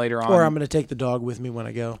 And then later on... Or I'm going to take the dog with me when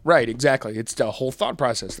I go. Right, exactly. It's a whole thought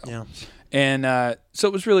process, though. Yeah. And so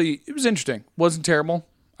it was interesting. Wasn't terrible.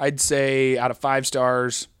 I'd say out of 5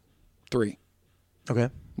 stars, 3. Okay.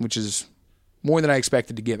 Which is more than I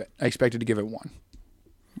expected to give it. I expected to give it 1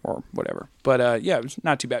 or whatever. But yeah, it was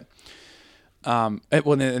not too bad. And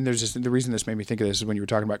there's just, the reason this made me think of this is when you were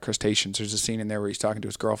talking about crustaceans. There's a scene in there where he's talking to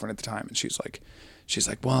his girlfriend at the time, and she's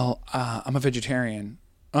like, well, I'm a vegetarian.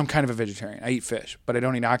 I'm kind of a vegetarian. I eat fish, but I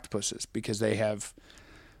don't eat octopuses because they have,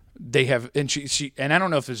 and she, and I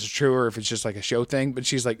don't know if this is true or if it's just like a show thing, but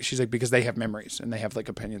she's like, because they have memories and they have like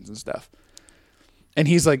opinions and stuff. And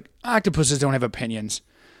he's like, octopuses don't have opinions.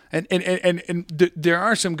 And there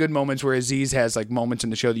are some good moments where Aziz has like moments in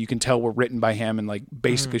the show that you can tell were written by him and like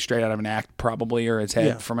basically straight out of an act, probably, or his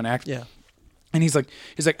head from an act. Yeah. And he's like,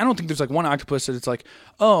 I don't think there's like one octopus that it's like,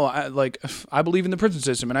 oh, I believe in the prison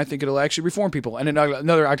system and I think it'll actually reform people. And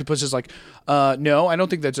another octopus is like, no, I don't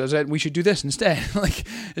think that does that. We should do this instead. Like,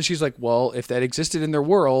 and she's like, well, if that existed in their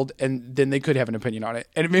world, and then they could have an opinion on it.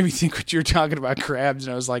 And it made me think what you were talking about crabs,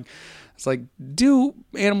 and I was like, do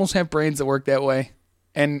animals have brains that work that way?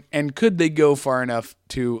 And could they go far enough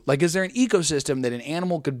to, like, is there an ecosystem that an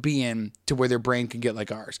animal could be in to where their brain can get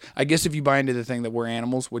like ours? I guess if you buy into the thing that we're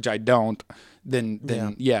animals, which I don't, then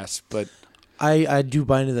yes, but I do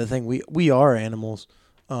buy into the thing. We are animals.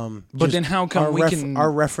 But then how come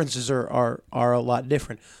our references are a lot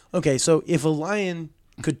different? Okay, so if a lion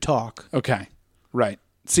could talk. Okay, right.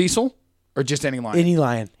 Cecil or just any lion? Any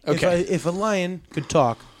lion. Okay. If a lion could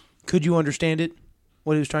talk, could you understand it?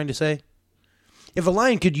 What he was trying to say? If a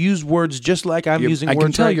lion could use words just like I'm using words right now. I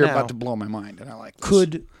can tell you're about to blow my mind, and I like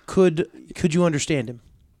this. Could you understand him?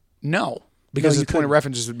 No, because the point of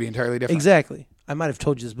references would be entirely different. Exactly. I might have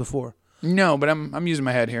told you this before. No, but I'm using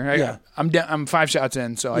my head here. I'm 5 shots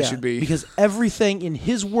in, so I should be. Because everything in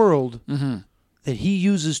his world that he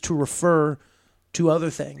uses to refer to other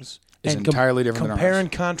things is entirely different than ours. Compare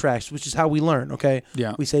and contrast, which is how we learn, okay?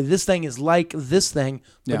 Yeah. We say this thing is like this thing,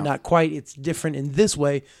 but not quite. It's different in this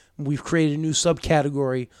way. We've created a new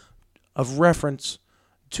subcategory of reference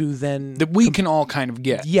to then... that we can all kind of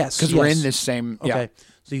get. Yes. Because we're in this same... Okay.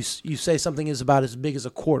 So you say something is about as big as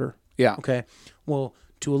a quarter. Yeah. Okay. Well,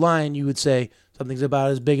 to a lion, you would say something's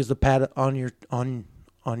about as big as the pad on your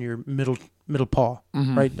middle paw,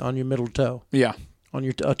 right? On your middle toe. Yeah. On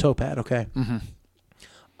your toe pad, okay?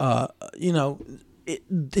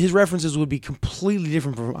 His references would be completely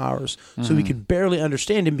different from ours. So we could barely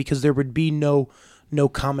understand him because there would be no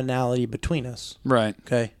commonality between us. Right.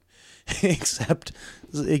 Okay. except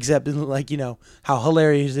in, like, how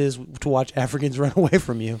hilarious it is to watch Africans run away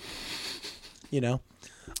from you. That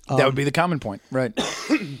would be the common point. Right.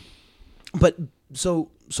 But so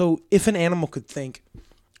if an animal could think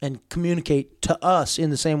and communicate to us in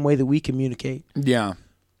the same way that we communicate. Yeah.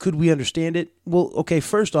 Could we understand it? Well, okay,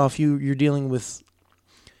 first off, you're dealing with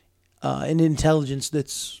an intelligence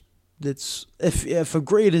that's if a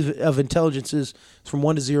grade of intelligence is from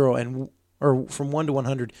 1 to 0 or from 1 to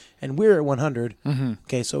 100, and we're at 100.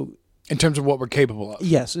 Okay, so in terms of what we're capable of.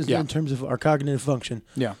 Yes, in terms of our cognitive function.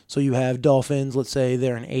 Yeah. So you have dolphins, let's say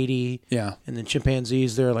they're an 80. Yeah. And then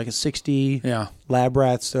chimpanzees, they're like a 60. Yeah. Lab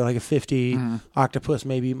rats, they're like a 50. Octopus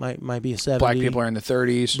maybe might be a 70. Black people are in the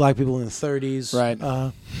 30s. Black people in the 30s. Right.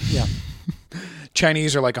 Yeah.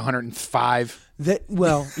 Chinese are like 105.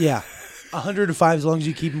 Yeah. 105 as long as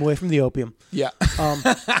you keep them away from the opium. Yeah.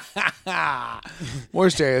 More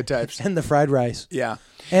stereotypes. And the fried rice. Yeah.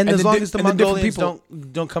 And as long as the Mongolians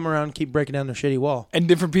don't come around and keep breaking down their shitty wall. And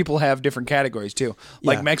different people have different categories too.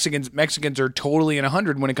 Like Mexicans are totally in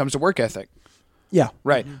 100 when it comes to work ethic. Yeah.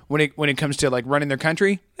 Right. When it comes to like running their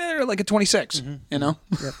country, they're like a 26. You know.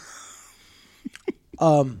 Yep.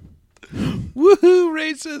 Woohoo!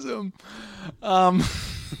 Racism.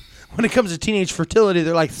 When it comes to teenage fertility,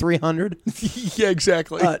 they're like 300. Yeah,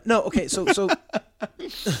 exactly. No, okay, so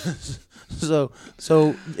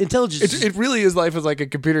intelligence. It really is life is like a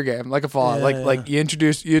computer game, like a Fallout. Like you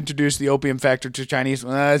introduce the opium factor to Chinese.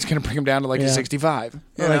 It's going to bring them down to like a 65.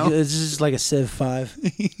 It's just like a Civ 5.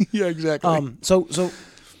 Yeah, exactly.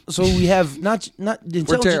 So we have not intelligence.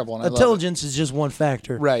 We're terrible. And intelligence is just one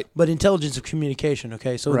factor, right? But intelligence of communication.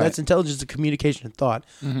 Okay, so that's intelligence of communication and thought.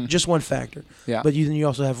 Just one factor. Yeah. But then you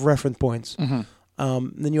also have reference points.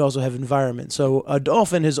 Then you also have environment. So a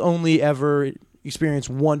dolphin has only ever experienced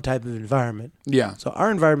one type of environment. Yeah. So our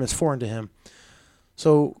environment is foreign to him.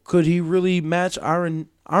 So could he really match our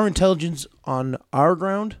intelligence on our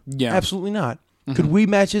ground? Yeah. Absolutely not. Could we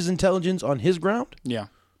match his intelligence on his ground? Yeah.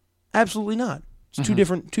 Absolutely not. It's two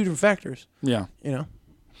different factors. Yeah. You know?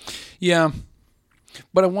 Yeah.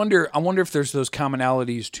 But I wonder if there's those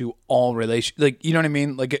commonalities to all relations. Like, you know what I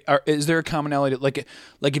mean? Like, is there a commonality? Like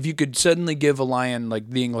if you could suddenly give a lion like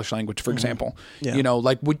the English language, for example, you know,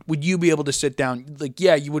 like would you be able to sit down? Like,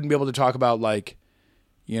 yeah, you wouldn't be able to talk about like,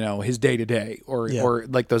 you know, his day to day or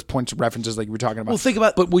like those points of references like you were talking about. Well, think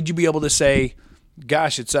about. But would you be able to say,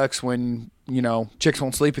 "Gosh, it sucks when you know chicks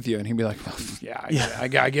won't sleep with you," and he'd be like, well, "Yeah, I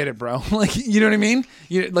get it, bro." Like, you know what I mean?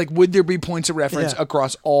 Like, would there be points of reference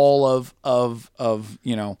across all of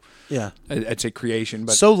you know? Yeah, I'd say creation,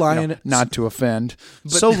 but so lion, you know, not to offend.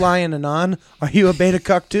 But, so lion Anon, are you a beta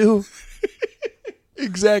cuck too?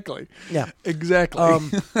 Exactly. Yeah, exactly.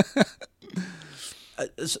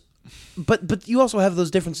 But you also have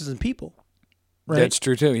those differences in people, right? That's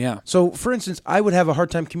true too. Yeah. So, for instance, I would have a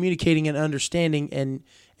hard time communicating and understanding and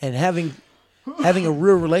having a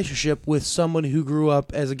real relationship with someone who grew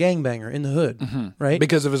up as a gangbanger in the hood, right?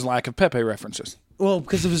 Because of his lack of Pepe references. Well,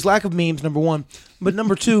 because of his lack of memes, number one, but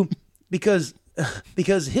number two, because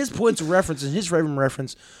his points of reference and his frame of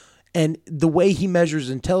reference and the way he measures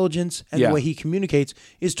intelligence and the way he communicates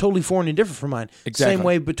is totally foreign and different from mine. Exactly. Same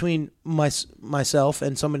way between myself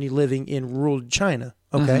and somebody living in rural China.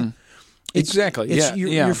 Okay. Exactly.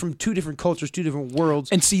 You're from two different cultures, two different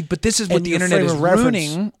worlds. And see, but this is what the internet is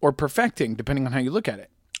ruining or perfecting, depending on how you look at it.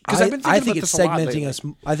 Because I've been thinking about this a lot lately.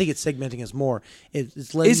 I think it's segmenting us more.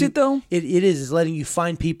 It's letting is it though? It is. It's letting you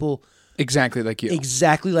find people exactly like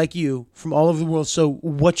you from all over the world. So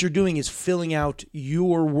what you're doing is filling out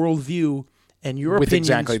your worldview and your with opinions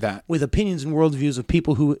exactly that, with opinions and worldviews of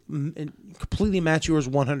people who completely match yours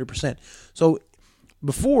 100%. So in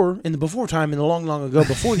the before time, in the long ago,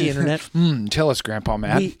 before the internet, tell us, Grandpa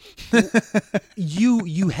Matt,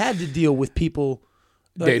 you had to deal with people.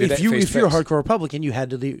 If you're a hardcore Republican, you had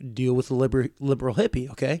to deal with the liberal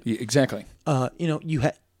hippie. Okay, exactly. You know, you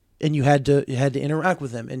had to interact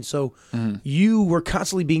with them, and so you were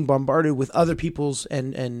constantly being bombarded with other people's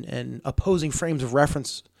and opposing frames of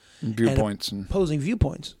reference, viewpoints, and opposing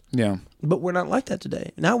viewpoints. Yeah, but we're not like that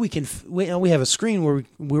today. Now we have a screen where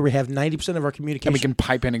we have 90% of our communication, and we can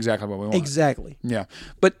pipe in exactly what we want. Exactly. Yeah,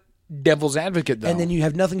 but devil's advocate though, and then you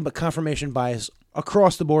have nothing but confirmation bias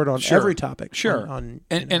across the board on every topic. Sure,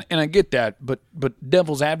 and I get that, but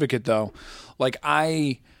devil's advocate though, like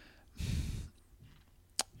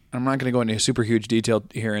I'm not going to go into super huge detail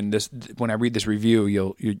here in this. When I read this review,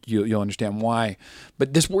 you'll understand why.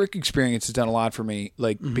 But this work experience has done a lot for me,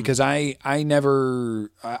 like because I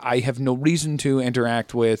have no reason to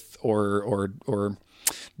interact with or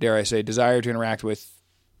dare I say desire to interact with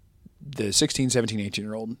the 16, 17,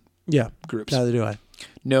 18-year-old groups. Neither do I.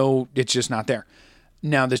 No, it's just not there.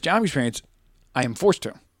 Now, this job experience, I am forced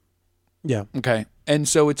to. Yeah. Okay. And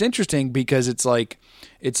so it's interesting because it's like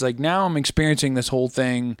now I'm experiencing this whole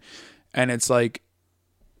thing, and it's like,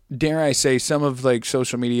 dare I say, some of like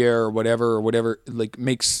social media or whatever like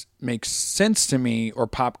makes sense to me, or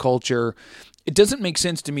pop culture. It doesn't make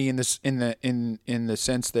sense to me in the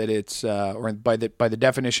sense that it's or by the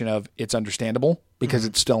definition of it's understandable, because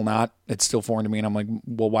it's still not. It's still foreign to me, and I'm like,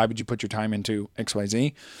 well, why would you put your time into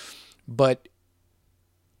XYZ? But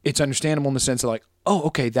it's understandable in the sense of like, oh,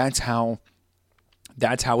 okay, that's how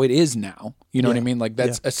it is now. You know what I mean? Like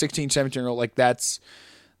that's a 16, 17-year-old, like that's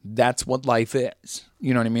what life is.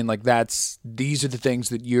 You know what I mean? Like these are the things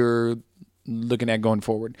that you're looking at going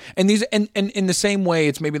forward. And these and in the same way,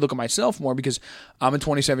 it's maybe look at myself more because I'm a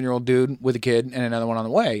 27-year-old dude with a kid and another one on the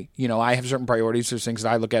way. You know, I have certain priorities. There's things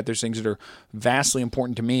that I look at. There's things that are vastly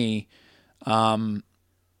important to me that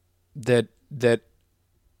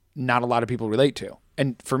not a lot of people relate to.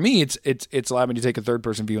 And for me, it's allowed me to take a third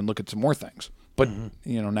person view and look at some more things. But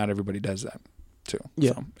you know, not everybody does that too.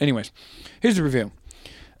 Yeah. So, anyways, here's the review.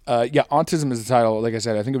 Autism is the title. Like I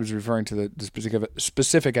said, I think it was referring to the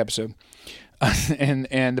specific episode.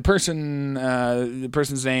 And the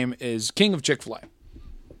person's name is King of Chick-fil-A.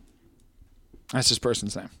 That's his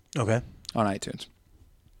person's name. Okay. On iTunes.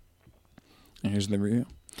 And here's the review.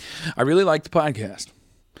 I really liked the podcast.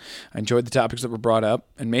 I enjoyed the topics that were brought up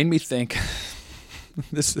and made me think.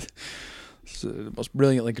 This is the most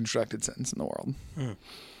brilliantly constructed sentence in the world.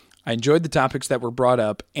 I enjoyed the topics that were brought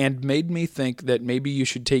up and made me think that maybe you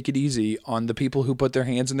should take it easy on the people who put their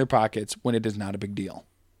hands in their pockets when it is not a big deal.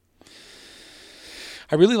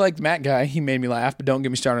 I really liked Matt guy. He made me laugh, but don't get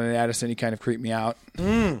me started on Addison. He kind of creeped me out.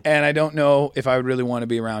 And I don't know if I would really want to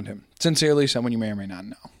be around him. Sincerely, someone you may or may not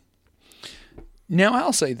know. Now,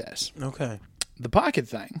 I'll say this. Okay. The pocket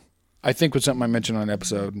thing, I think was something I mentioned on an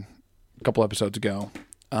episode a couple episodes ago,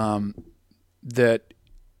 that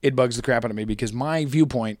it bugs the crap out of me because my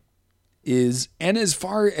viewpoint is, and as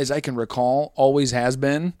far as I can recall, always has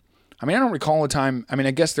been, I mean, I don't recall a time. I mean,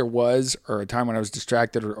 I guess there was, or a time when I was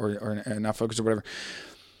distracted or not focused or whatever.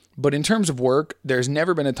 But in terms of work, there's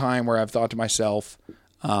never been a time where I've thought to myself,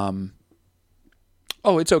 oh,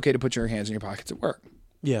 it's okay to put your hands in your pockets at work.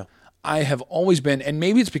 Yeah. I have always been, and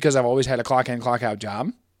maybe it's because I've always had a clock in, clock out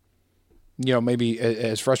job. You know, maybe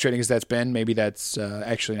as frustrating as that's been, maybe that's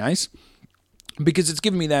actually nice. Because it's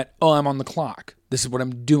given me that, oh, I'm on the clock. This is what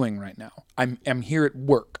I'm doing right now. I'm here at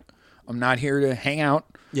work. I'm not here to hang out.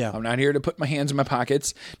 Yeah. I'm not here to put my hands in my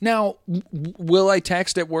pockets. Now, will I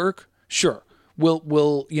text at work? Sure.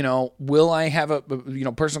 Will I have a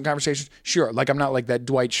personal conversation? Sure. Like I'm not like that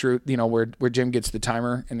Dwight Schrute, where Jim gets the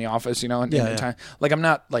timer in the office, and time. Like I'm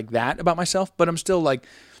not like that about myself, but I'm still like,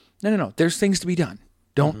 no. There's things to be done.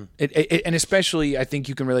 Don't and especially I think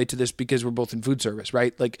you can relate to this because we're both in food service,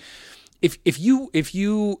 right? Like if you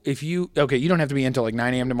okay, you don't have to be in until like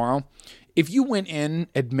 9 a.m. tomorrow. If you went in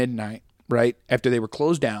at midnight, right, after they were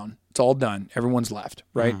closed down, it's all done. Everyone's left,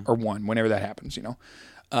 right? Or one, whenever that happens,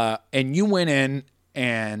 and you went in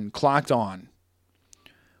and clocked on,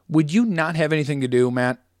 would you not have anything to do,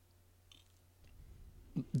 Matt?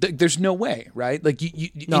 There's no way, right? Like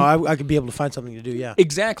I could be able to find something to do. Yeah,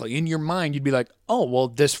 exactly. In your mind, you'd be like, "Oh, well,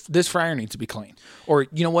 this fryer needs to be clean," or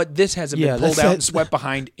you know what, this hasn't been pulled out and swept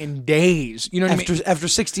behind in days. You know what I mean? After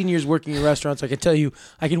 16 years working in restaurants, I can tell you,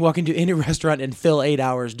 I can walk into any restaurant and fill 8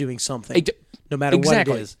 hours doing something. No matter what it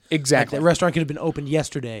is. Exactly. Like the restaurant could have been opened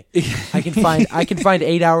yesterday. I can find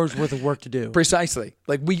 8 hours worth of work to do. Precisely.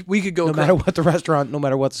 Like we could go no matter what the restaurant, no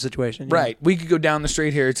matter what the situation. Right. We could go down the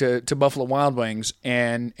street here to Buffalo Wild Wings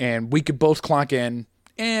and we could both clock in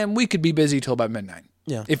and we could be busy till about midnight.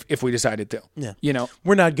 Yeah. If we decided to. Yeah.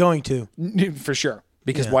 We're not going to. For sure.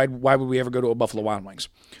 Because why would we ever go to a Buffalo Wild Wings?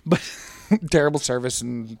 But terrible service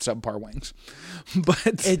and subpar wings.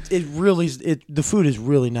 But the food is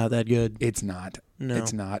really not that good. It's not. No.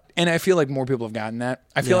 It's not. And I feel like more people have gotten that.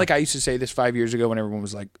 I feel like I used to say this 5 years ago when everyone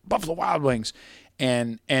was like, Buffalo Wild Wings.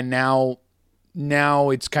 And now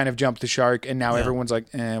it's kind of jumped the shark, and now everyone's like,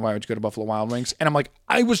 why would you go to Buffalo Wild Wings? And I'm like,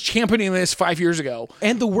 I was championing this 5 years ago.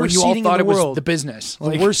 And the worst when you all seating thought in the it world. was the business.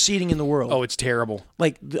 The worst seating in the world. Oh, it's terrible.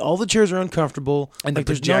 Like, all the chairs are uncomfortable. And like,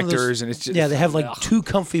 the projectors, and it's just... Yeah, they have, like, 2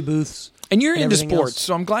 comfy booths. And you're into sports, else.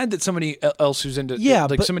 so I'm glad that somebody else who's into... Yeah,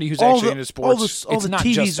 like somebody who's actually into sports, all it's the not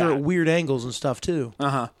TVs just are that. at weird angles and stuff, too.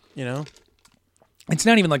 Uh-huh. It's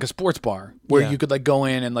not even like a sports bar where you could like go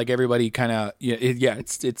in and like everybody kind of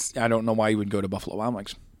it's I don't know why you would go to Buffalo Wild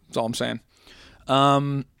Wings. That's all I'm saying.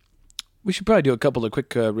 We should probably do a couple of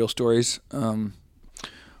quick real stories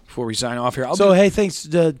before we sign off here. Hey, thanks to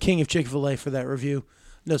the King of Chick-fil-A for that review.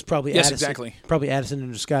 No, it's probably Yes, Addison. exactly. Probably Addison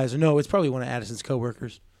in disguise. Or no, it's probably one of Addison's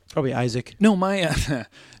coworkers. It's probably Isaac. No, my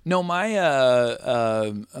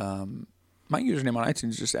username on iTunes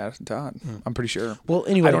is just Addison Todd. I'm pretty sure. Well,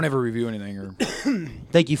 anyway, I don't ever review anything or.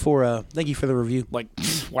 Thank you for the review. Like,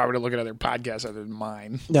 why would I look at other podcasts other than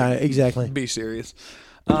mine? No, exactly. Be serious.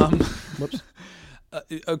 Whoops.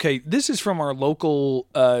 Okay, this is from our local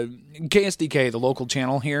KSDK, the local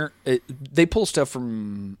channel here. They pull stuff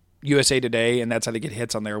from USA Today, and that's how they get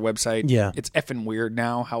hits on their website. Yeah, it's effing weird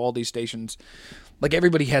now how all these stations. Like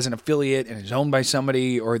everybody has an affiliate and is owned by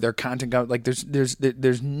somebody, or their content. Like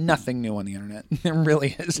there's nothing new on the internet. There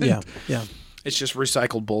really isn't. Yeah. It's just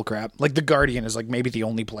recycled bullcrap. Like The Guardian is like maybe the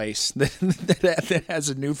only place that has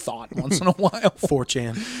a new thought once in a while.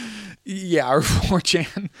 4chan. Yeah, or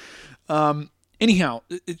 4chan. Anyhow,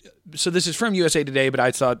 so this is from USA Today, but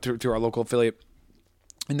I saw it through our local affiliate,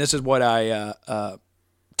 and this is what I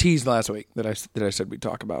teased last week that I said we'd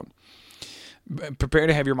talk about. Prepare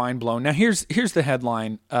to have your mind blown. Now, here's the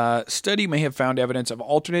headline. Study may have found evidence of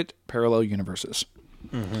alternate parallel universes.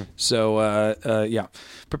 Mm-hmm. So,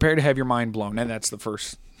 prepare to have your mind blown. And that's the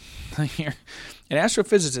first thing here. An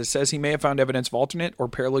astrophysicist says he may have found evidence of alternate or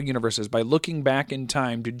parallel universes by looking back in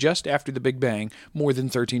time to just after the Big Bang more than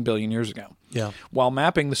 13 billion years ago. Yeah. While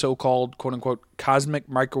mapping the so-called, quote-unquote, cosmic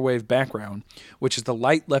microwave background, which is the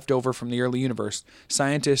light left over from the early universe,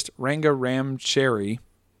 scientist Ranga Ramchari,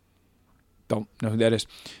 don't know who that is,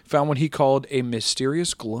 found what he called a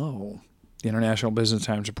mysterious glow, the International Business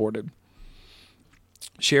Times reported.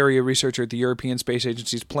 Sherry, a researcher at the European Space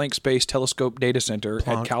Agency's Planck Space Telescope Data Center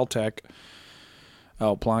at Caltech.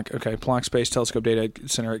 Oh, Planck. Okay, Planck Space Telescope Data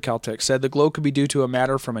Center at Caltech said the glow could be due to a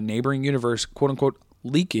matter from a neighboring universe, quote unquote,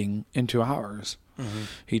 leaking into ours. Mm-hmm.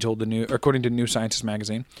 He told according to New Scientist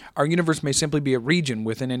magazine, our universe may simply be a region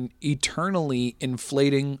within an eternally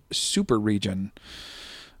inflating super region.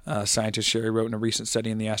 Scientist Sherry wrote in a recent study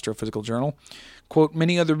in the Astrophysical Journal, quote,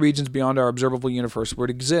 many other regions beyond our observable universe would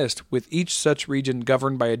exist, with each such region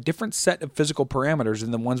governed by a different set of physical parameters than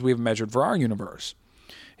the ones we have measured for our universe.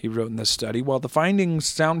 He wrote in this study, while the findings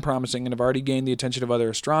sound promising and have already gained the attention of other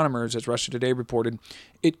astronomers, as Russia Today reported,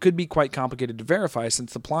 it could be quite complicated to verify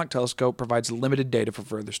since the Planck telescope provides limited data for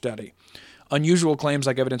further study. Unusual claims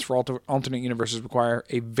like evidence for alternate universes require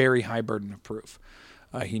a very high burden of proof,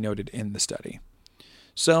 he noted in the study.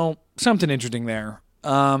 So, something interesting there.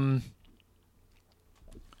 Now,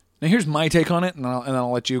 here's my take on it, and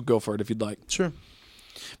I'll let you go for it if you'd like. Sure.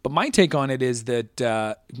 But my take on it is that,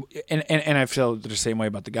 and I feel the same way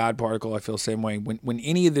about the God particle. I feel the same way when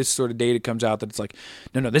any of this sort of data comes out that it's like,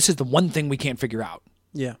 no, this is the one thing we can't figure out.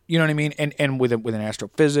 Yeah. You know what I mean? And within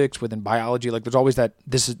astrophysics, within biology, like there's always that,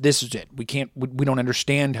 this is it. We don't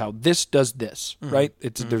understand how this does this, right?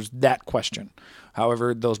 There's that question.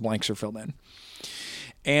 However, those blanks are filled in.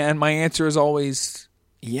 And my answer is always,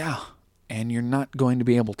 yeah, and you're not going to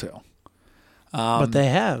be able to. But they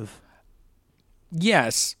have.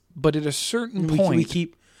 Yes, but at a certain point, we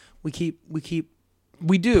keep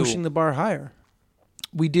pushing the bar higher.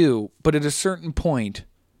 We do, but at a certain point,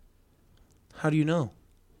 how do you know?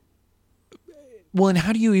 Well, and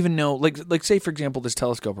how do you even know? Like say for example, this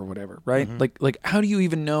telescope or whatever, right? Like how do you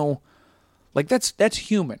even know? Like that's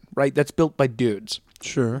human, right? That's built by dudes.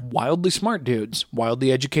 Sure. Wildly smart dudes,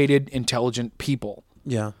 wildly educated, intelligent people.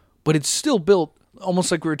 Yeah. But it's still built.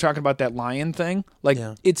 Almost like we were talking about that lion thing. Like,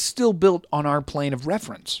 It's still built on our plane of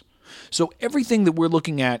reference. So everything that we're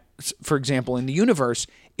looking at, for example, in the universe,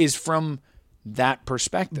 is from that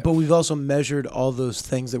perspective. But we've also measured all those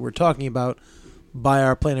things that we're talking about by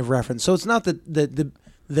our plane of reference. So it's not that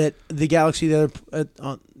the galaxy that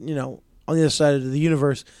on the other side of the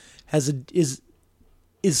universe is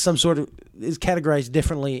some sort of is categorized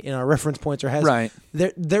differently in our reference points or has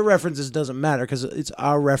their references doesn't matter because it's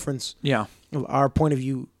our reference. Yeah. Our point of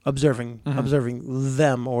view observing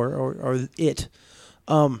them or it.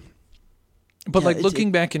 But like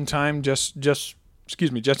looking back in time, just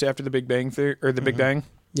after the Big Bang theory or the Big Bang.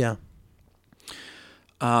 Yeah.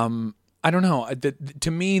 I don't know.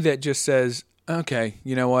 To me, that just says, okay,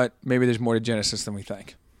 you know what? Maybe there's more to Genesis than we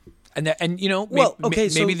think.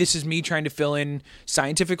 Maybe this is me trying to fill in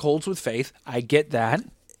scientific holes with faith. I get that.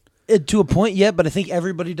 To a point, yeah, but I think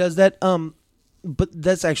everybody does that. But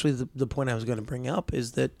that's actually the point I was going to bring up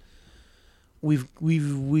is that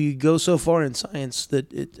we go so far in science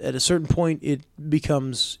that at a certain point it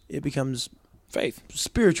becomes faith,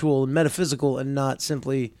 spiritual and metaphysical, and not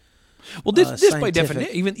simply. Well, this by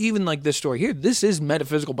definition, even like this story here, this is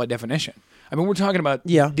metaphysical by definition. I mean, we're talking about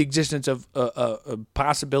the existence of a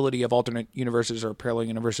possibility of alternate universes or parallel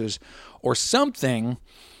universes or something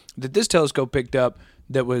that this telescope picked up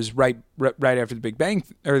that was right after the Big Bang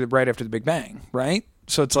or right after the Big Bang, right?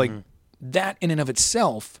 So it's like that in and of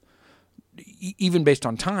itself, even based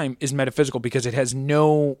on time, is metaphysical because it has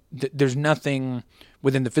there's nothing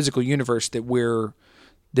within the physical universe that we're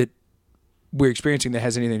experiencing that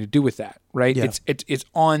has anything to do with that, right? Yeah. It's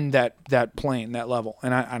on that plane, that level.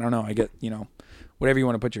 And I don't know, I get, whatever you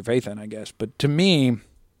want to put your faith in, I guess. But to me,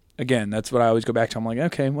 again, that's what I always go back to. I'm like,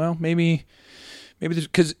 okay, well, maybe there's,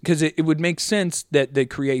 because it would make sense that the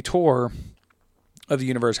creator of the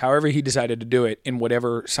universe, however he decided to do it in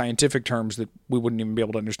whatever scientific terms that we wouldn't even be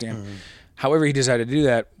able to understand, however he decided to do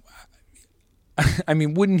that, I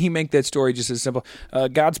mean, wouldn't he make that story just as simple?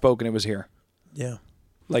 God spoke and it was here. Yeah.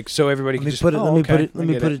 Like, so everybody can just let me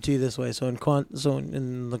put it to you this way. So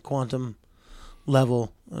in the quantum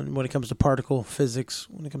level, and when it comes to particle physics,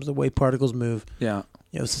 when it comes to the way particles move,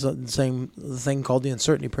 it's the same thing called the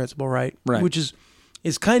uncertainty principle, right? Right. Which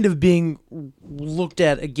is kind of being looked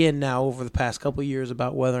at again now over the past couple of years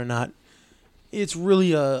about whether or not it's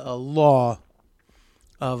really a law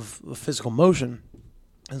of physical motion.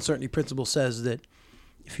 Uncertainty principle says that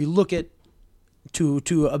if you look at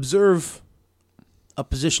to observe a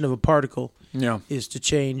position of a particle is to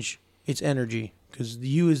change its energy because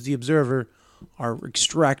you as the observer are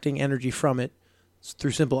extracting energy from it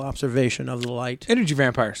through simple observation of the light. Energy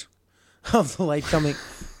vampires. Of the light coming,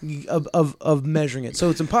 of measuring it. So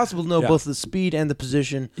it's impossible to know both the speed and the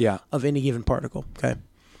position of any given particle. Okay.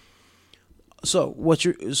 So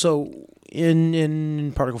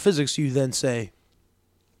in particle physics, you then say,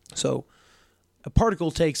 so a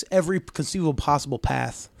particle takes every conceivable possible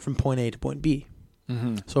path from point A to point B.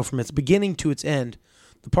 Mm-hmm. So from its beginning to its end,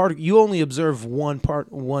 the particle you only observe one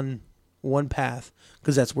path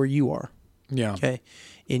because that's where you are. Yeah. Okay.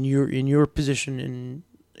 In your position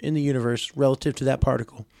in the universe relative to that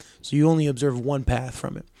particle, so you only observe one path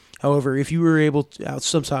from it. However, if you were able to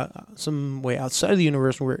some way outside of the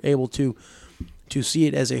universe, and were able to see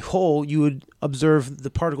it as a whole, you would observe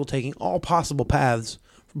the particle taking all possible paths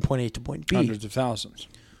from point A to point B. Hundreds of thousands.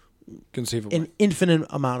 conceivably an infinite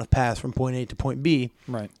amount of paths from point A to point B.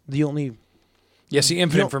 Right. The only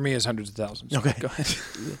infinite for me is hundreds of thousands. Okay. Go ahead.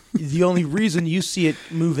 the only reason you see it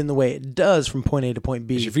move in the way it does from point A to point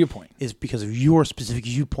B Is your viewpoint. is because of your specific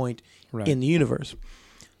viewpoint Right. in the universe.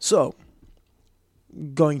 So,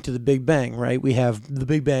 going to the Big Bang, right? We have the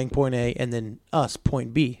Big Bang, point A, and then us,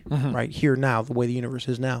 point B, right? Here now, the way the universe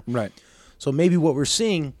is now. Right. So maybe what we're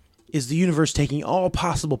seeing is the universe taking all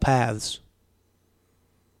possible paths,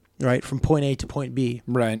 right, from point A to point B.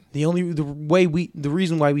 Right. The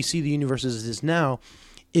reason why we see the universe as it is now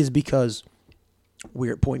is because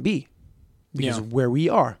we're at point B, because of where we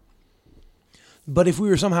are. But if we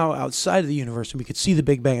were somehow outside of the universe and we could see the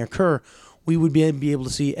Big Bang occur, we would be able to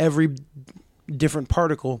see every different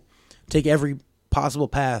particle take every possible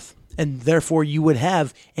path, and therefore you would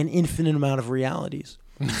have an infinite amount of realities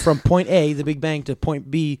from point A, the Big Bang, to point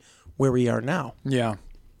B, where we are now. Yeah.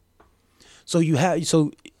 So you have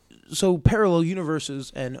so parallel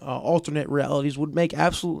universes and alternate realities would make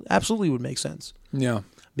absolutely would make sense. Yeah.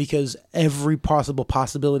 Because every possible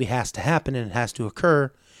possibility has to happen and it has to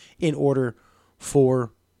occur in order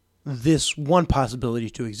for this one possibility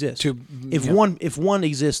to exist. If one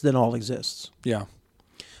exists, then all exists. Yeah.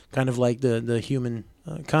 Kind of like the human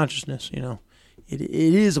consciousness, it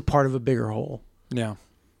is a part of a bigger whole. Yeah.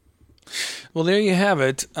 Well, there you have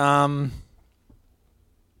it. Yeah,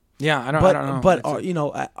 I don't know. But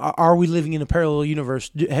are we living in a parallel universe?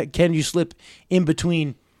 Can you slip in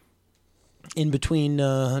between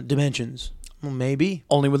dimensions? Well, maybe.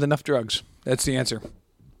 Only with enough drugs. That's the answer.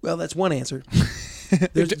 Well, that's one answer.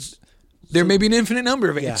 There may be an infinite number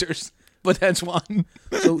of answers, but that's one.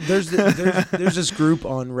 So there's this group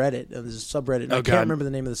on Reddit. There's a subreddit. I can't remember the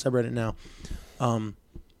name of the subreddit now.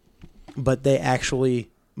 But they actually,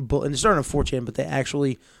 and it started on 4chan, but they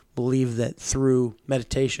actually believe that through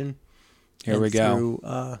meditation,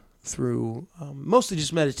 through mostly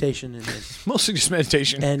just meditation and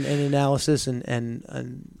and analysis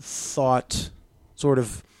and thought, sort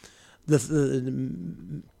of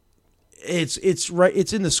it's right.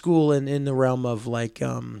 It's in the school and in the realm of like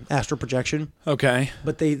astral projection. Okay,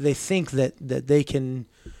 but they think that they can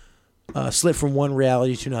slip from one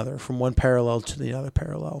reality to another, from one parallel to the other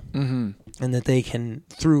parallel, and that they can,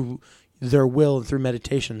 through their will and through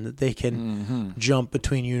meditation, that they can jump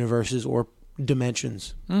between universes or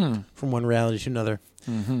dimensions from one reality to another.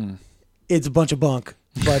 It's a bunch of bunk,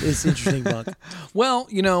 but it's interesting bunk. Well,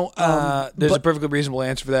 there's a perfectly reasonable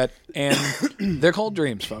answer for that, and they're called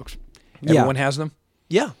dreams, folks. Everyone has them.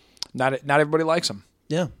 Yeah. Not everybody likes them.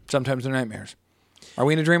 Yeah. Sometimes they're nightmares. Are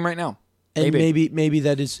we in a dream right now? And maybe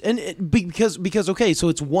that is, because okay, so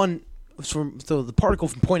it's one. So the particle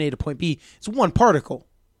from point A to point B, it's one particle.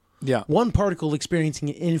 Yeah. One particle experiencing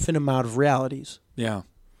an infinite amount of realities. Yeah.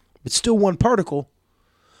 It's still one particle,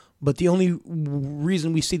 but the only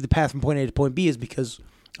reason we see the path from point A to point B is because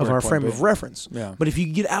of our frame of reference. Yeah. But if you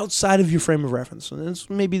get outside of your frame of reference, and that's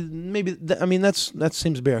that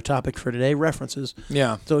seems to be our topic for today, references.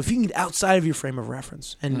 Yeah. So if you can get outside of your frame of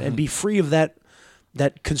reference and be free of that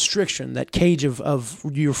constriction, that cage of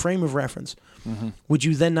your frame of reference, would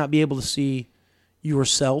you then not be able to see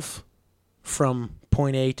yourself from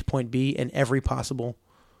point A to point B and every possible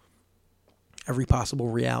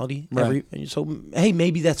reality? Right. So hey,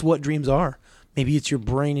 maybe that's what dreams are. Maybe it's your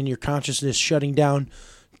brain and your consciousness shutting down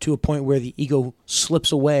to a point where the ego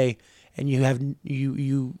slips away and you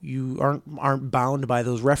aren't bound by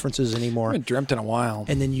those references anymore. I haven't dreamt in a while.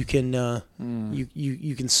 And then you can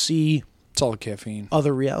you can see. It's all caffeine.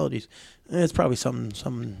 Other realities. It's probably some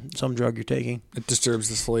drug you're taking. It disturbs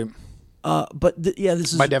the sleep. But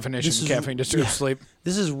this is by definition, caffeine disturbs sleep.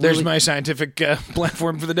 This is there's my scientific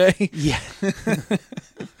platform for the day. Yeah,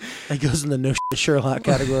 that goes in the no Sherlock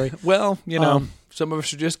category. Well, some of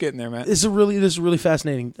us are just getting there, Matt. This is a really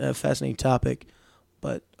fascinating topic.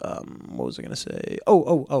 But what was I going to say?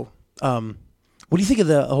 What do you think of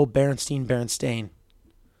the whole Berenstain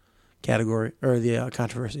category or the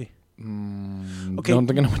controversy? Okay, don't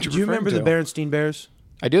think I know what you're referring to. Do you remember the Berenstain Bears?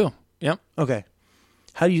 I do. Yep. Okay.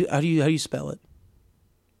 How do you spell it?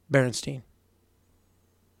 Berenstain.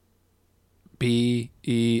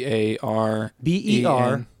 B-E-A-R.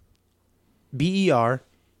 B-E-R.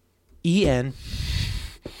 B-E-R-E-N.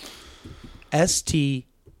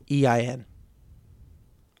 S-T-E-I-N.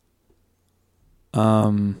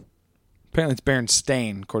 Apparently it's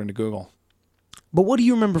Berenstain, according to Google. But what do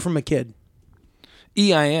you remember from a kid?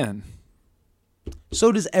 E-I-N.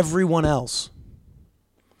 So does everyone else.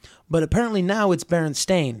 But apparently now it's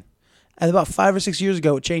Berenstain. And about 5 or 6 years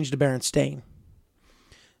ago, it changed to Berenstain.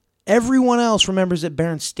 Everyone else remembers it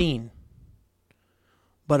Berenstein.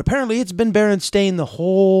 But apparently it's been Berenstain the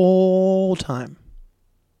whole time.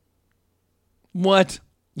 What?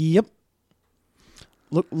 Yep.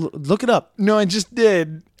 Look it up. No, I just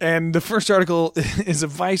did. And the first article is a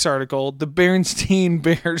Vice article. The Berenstain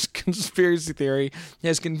Bears conspiracy theory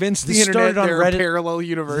has convinced the internet there are parallel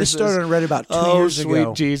universes. This started on Reddit about 2 years ago. Oh,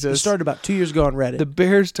 sweet Jesus. This started about 2 years ago on Reddit. The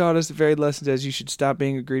Bears taught us the very lessons as you should stop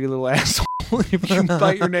being a greedy little asshole. If you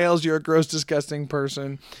bite your nails, you're a gross, disgusting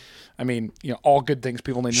person. I mean, all good things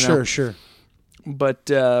people need to know. Sure. But,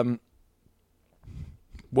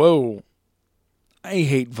 whoa. I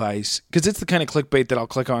hate Vice because it's the kind of clickbait that I'll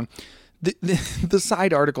click on. The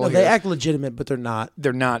side article here. They act legitimate, but they're not.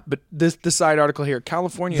 They're not. But the side article here,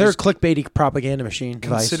 California. They're a clickbaity propaganda machine.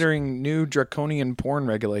 Considering Vice. New draconian porn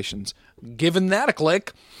regulations. Giving that a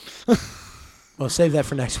click. Well, save that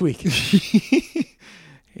for next week.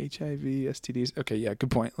 HIV, STDs. Okay, yeah, good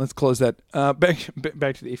point. Let's close that. Back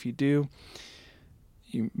to the if you do.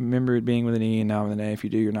 You remember it being with an E and now with an A. If you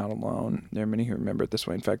do, you're not alone. There are many who remember it this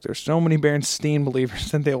way. In fact, there are so many Berenstain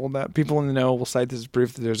believers that people in the know will cite this as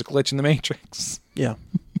proof that there's a glitch in the Matrix. Yeah.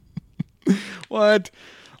 What?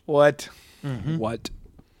 Mm-hmm. What?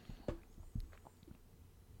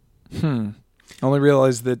 I only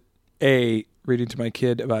realized that reading to my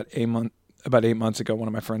kid about 8 months ago, one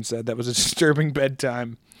of my friends said that was a disturbing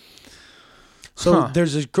bedtime. So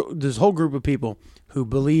there's this whole group of people who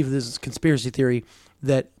believe this conspiracy theory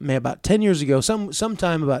that about 10 years ago,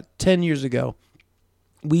 sometime about 10 years ago,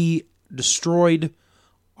 we destroyed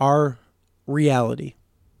our reality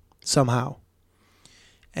somehow.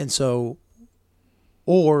 And so,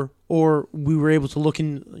 or we were able to look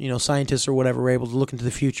in, scientists or whatever were able to look into the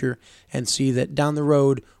future and see that down the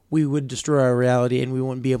road we would destroy our reality and we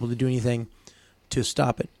wouldn't be able to do anything to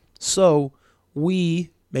stop it. So we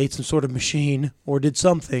made some sort of machine or did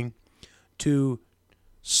something to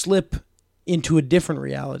slip into a different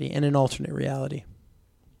reality and an alternate reality.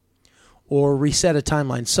 Or reset a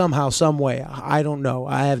timeline somehow, some way. I don't know.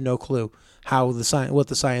 I have no clue what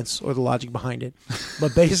the science or the logic behind it.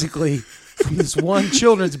 But basically, from this one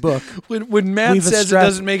children's book. When Matt says it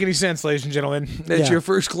doesn't make any sense, ladies and gentlemen, that's your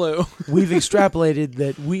first clue. We've extrapolated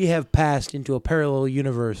that we have passed into a parallel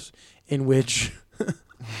universe in which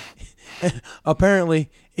apparently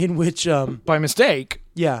by mistake.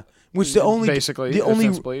 Yeah. Which the only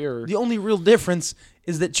real difference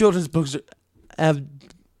is that children's books have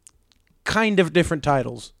kind of different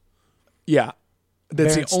titles. Yeah.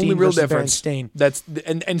 That's the only real difference. Berenstain. That's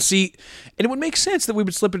and it would make sense that we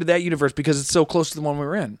would slip into that universe because it's so close to the one we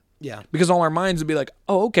were in. Yeah. Because all our minds would be like,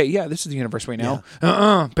 "Oh, okay, yeah, this is the universe we know."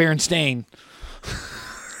 Berenstain.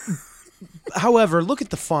 However, look at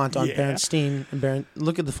the font on Berenstain and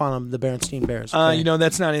look at the font on the Berenstain Bears. Okay?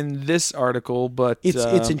 That's not in this article, but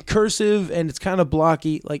it's in cursive and it's kind of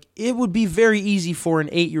blocky. Like it would be very easy for an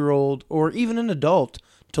 8-year-old or even an adult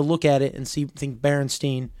to look at it and think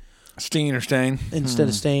Berenstain, Steen or Stain instead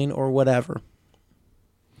of Stain or whatever.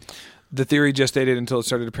 The theory gestated until it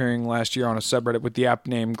started appearing last year on a subreddit with the app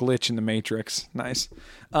name Glitch in the Matrix. Nice.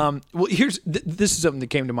 Well, here's this is something that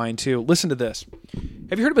came to mind too. Listen to this.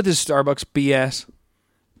 Have you heard about this Starbucks BS?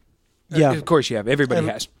 Yeah, of course you have. Everybody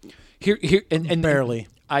has. Here, and barely.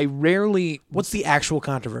 I rarely. What's the actual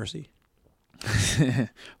controversy? I'm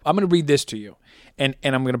going to read this to you, and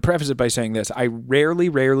I'm going to preface it by saying this: I rarely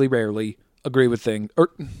agree with things, or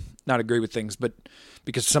not agree with things, but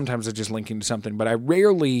because sometimes they're just linking to something. But I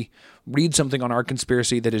rarely read something on our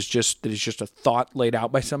conspiracy that is just a thought laid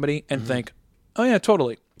out by somebody and think, oh yeah,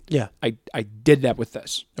 totally. Yeah, I did that with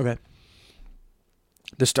this. Okay.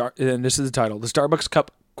 And this is the title: the Starbucks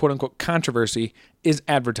cup "quote unquote" controversy is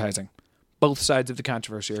advertising. Both sides of the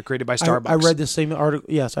controversy are created by Starbucks. I read this same article.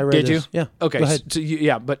 Yes, I read this. Did you? Yeah. Okay. Go ahead.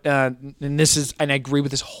 So but and I agree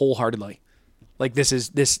with this wholeheartedly. Like this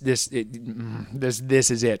is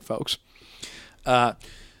it, folks.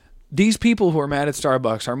 These people who are mad at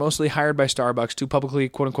Starbucks are mostly hired by Starbucks to publicly,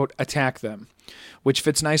 quote unquote, attack them, which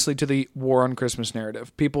fits nicely to the war on Christmas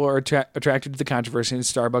narrative. People are attracted to the controversy and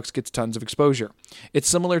Starbucks gets tons of exposure. It's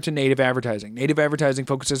similar to native advertising. Native advertising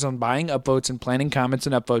focuses on buying upvotes and planting comments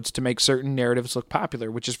and upvotes to make certain narratives look popular,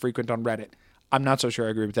 which is frequent on Reddit. I'm not so sure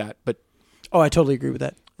I agree with that, but... Oh, I totally agree with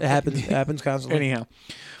that. It happens constantly. Anyhow.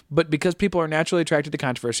 But because people are naturally attracted to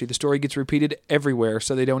controversy, the story gets repeated everywhere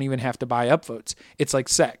so they don't even have to buy upvotes. It's like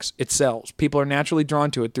sex. It sells. People are naturally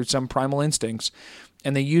drawn to it through some primal instincts,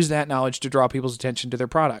 and they use that knowledge to draw people's attention to their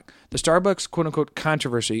product. The Starbucks quote-unquote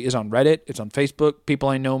controversy is on Reddit. It's on Facebook. People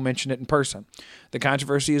I know mention it in person. The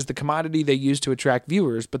controversy is the commodity they use to attract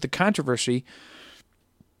viewers, but the controversy,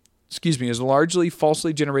 is largely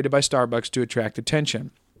falsely generated by Starbucks to attract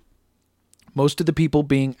attention. Most of the people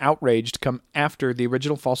being outraged come after the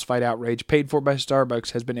original falsified outrage paid for by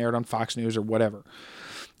Starbucks has been aired on Fox News or whatever.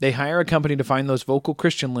 They hire a company to find those vocal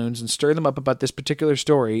Christian loons and stir them up about this particular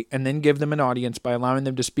story and then give them an audience by allowing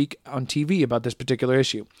them to speak on TV about this particular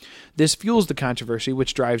issue. This fuels the controversy,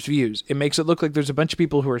 which drives views. It makes it look like there's a bunch of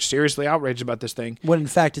people who are seriously outraged about this thing. When in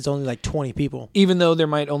fact it's only like 20 people. Even though there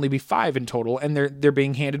might only be 5 in total, and they're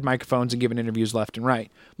being handed microphones and given interviews left and right.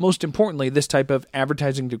 Most importantly, this type of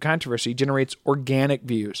advertising through controversy generates organic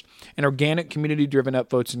views and organic community-driven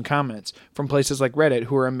upvotes and comments from places like Reddit,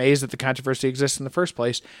 who are amazed that the controversy exists in the first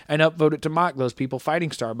place, and upvote it to mock those people fighting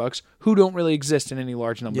Starbucks who don't really exist in any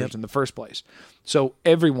large numbers in the first place. So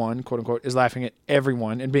everyone, quote unquote, is laughing at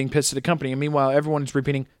everyone and being pissed at the company. And meanwhile, everyone is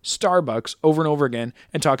repeating Starbucks over and over again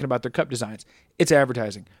and talking about their cup designs. It's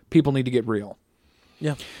advertising. People need to get real.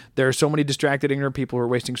 Yeah. There are so many distracted, ignorant people who are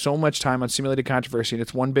wasting so much time on simulated controversy, and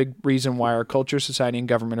it's one big reason why our culture, society, and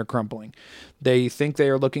government are crumbling. They think they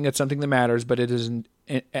are looking at something that matters, but it is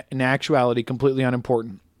in actuality completely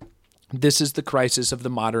unimportant. This is the crisis of the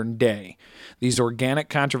modern day. These organic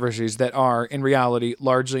controversies that are, in reality,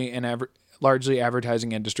 largely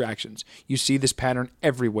advertising and distractions. You see this pattern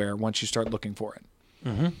everywhere once you start looking for it.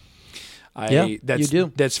 Mm-hmm. You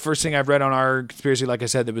do. That's the first thing I've read on our conspiracy. Like I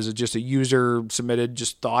said, that was just a user submitted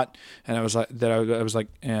just thought, and I was like,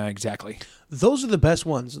 yeah, exactly. Those are the best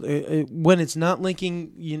ones when it's not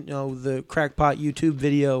linking, the crackpot YouTube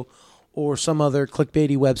video or some other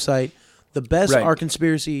clickbaity website. The best Right. our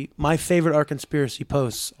conspiracy, my favorite our conspiracy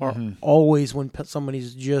posts are always when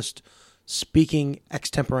somebody's just speaking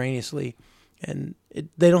extemporaneously, and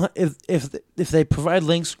they don't. If they provide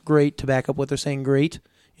links, great, to back up what they're saying, great,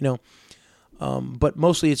 But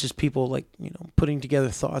mostly it's just people like putting together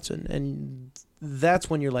thoughts, and that's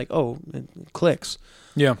when you're like, oh, it clicks.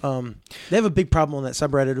 Yeah. They have a big problem on that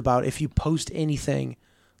subreddit about if you post anything,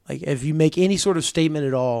 like if you make any sort of statement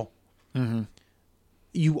at all. Mm-hmm.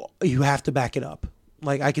 You have to back it up.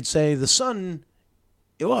 Like I could say the sun,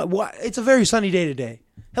 it's a very sunny day today.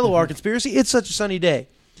 Hello, our conspiracy. It's such a sunny day,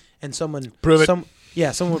 and someone prove it.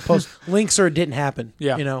 Someone would post links or it didn't happen.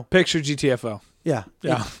 Yeah, picture GTFO. Yeah.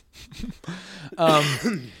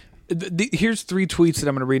 Here's 3 tweets that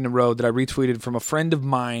I'm going to read in a row that I retweeted from a friend of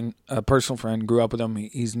mine, a personal friend. Grew up with him.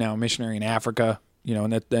 He's now a missionary in Africa.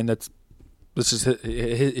 And that's. This is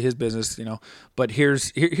his business, But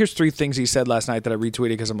here's 3 things he said last night that I retweeted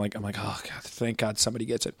because I'm like, oh God, thank God somebody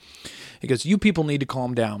gets it. He goes, "You people need to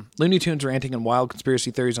calm down. Looney Tunes ranting and wild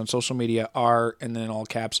conspiracy theories on social media are, and then in all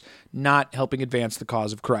caps, not helping advance the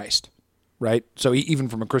cause of Christ." Right? So even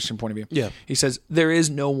from a Christian point of view, he says there is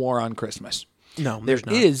no war on Christmas. No, there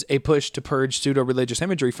is a push to purge pseudo-religious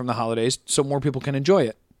imagery from the holidays so more people can enjoy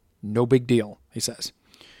it. No big deal, he says.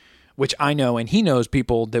 Which I know, and he knows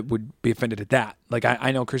people that would be offended at that. Like,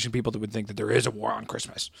 I know Christian people that would think that there is a war on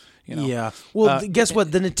Christmas. Yeah. Well, guess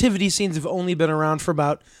what? The nativity scenes have only been around for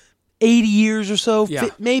about 80 years or so,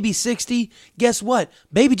 maybe 60. Guess what?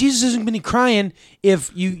 Baby Jesus isn't going to be crying if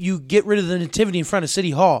you get rid of the nativity in front of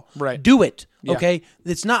City Hall. Right. Do it, okay?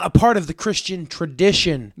 It's not a part of the Christian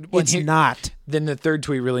tradition. It's not. Then the third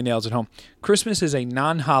tweet really nails it home. Christmas is a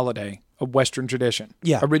non-holiday of Western tradition.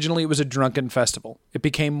 Yeah. Originally, it was a drunken festival. It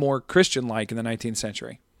became more Christian-like in the 19th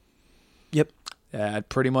century. Yep. That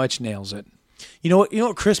pretty much nails it. You know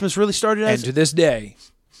what Christmas really started as? And to this day,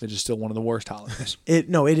 it is still one of the worst holidays. It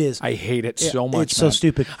is. I hate it so much. It's so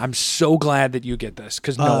stupid. I'm so glad that you get this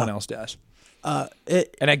because no one else does. I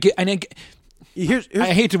hate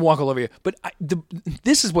to walk all over you, but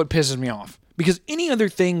this is what pisses me off. Because any other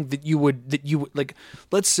thing that you would like,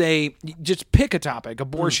 let's say, just pick a topic,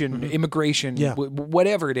 abortion, immigration,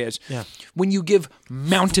 whatever it is. Yeah. When you give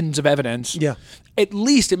mountains of evidence, at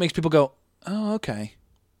least it makes people go, oh, okay.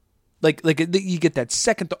 Like you get that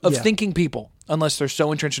second of thinking people, unless they're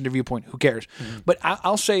so entrenched in their viewpoint, who cares? Mm-hmm. But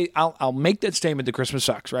I'll make that statement that Christmas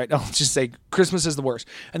sucks, right? I'll just say Christmas is the worst.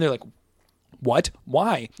 And they're like, what?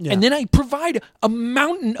 Why? Yeah. And then I provide a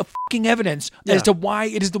mountain of fucking evidence as to why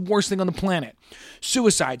it is the worst thing on the planet.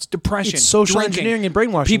 Suicides, depression, it's social drinking, engineering and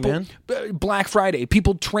brainwashing, people, man. Black Friday,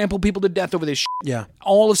 people trample people to death over this shit. Yeah.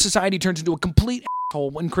 All of society turns into a complete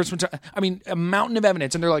asshole when Christmas. I mean, a mountain of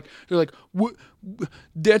evidence, and they're like,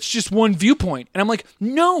 that's just one viewpoint, and I'm like,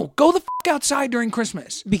 no, go the fuck outside during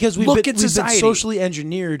Christmas because we've been socially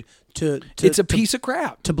engineered to it's a piece of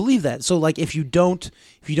crap to believe that. So like, if you don't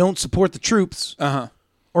support the troops,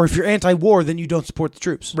 or if you're anti-war, then you don't support the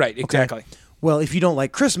troops. Right. Exactly. Okay? Well, if you don't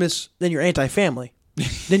like Christmas, then you're anti-family.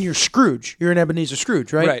 Then you're Scrooge. You're an Ebenezer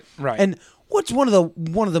Scrooge, right? Right. And what's one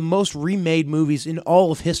of the most remade movies in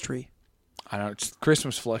all of history? I don't know. It's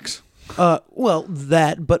Christmas flicks. Well,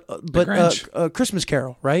 that, but Christmas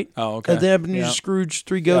Carol, right? Oh, okay. The Ebenezer Yeah. Scrooge,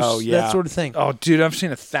 Three Ghosts, that sort of thing. Oh, dude, I've seen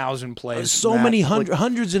 1,000 plays. So many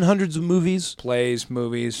hundreds and hundreds of movies. Plays,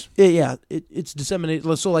 movies. Yeah, it's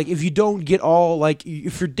disseminated. So, like, if you don't get all, like,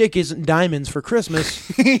 if your dick isn't diamonds for Christmas,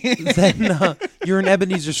 then you're an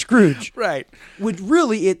Ebenezer Scrooge. Right. Which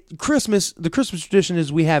really, the Christmas tradition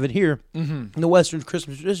as we have it here, the Western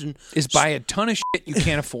Christmas tradition, Is buy a ton of shit you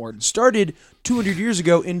can't afford. started 200 years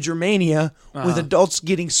ago in Germania with adults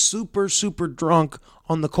getting super, super drunk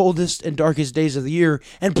on the coldest and darkest days of the year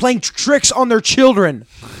and playing tricks on their children.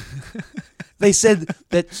 They said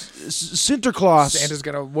that Sinterklaas Santa's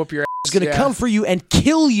going to whoop your ass. is going to come for you and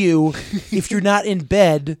kill you if you're not in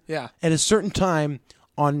bed Yeah. at a certain time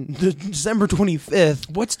on December 25th.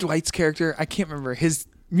 What's Dwight's character? I can't remember.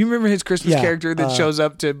 You remember his Christmas character that shows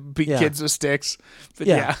up to beat kids with sticks? But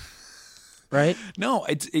yeah. Right? No,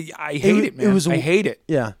 I hate it, man. I hate it.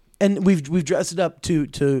 Yeah. And we've dressed it up to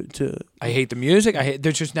I hate the music.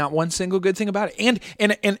 There's just not one single good thing about it.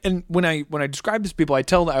 And when I describe this to people, I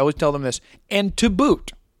always tell them this. And to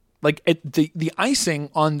boot, like the icing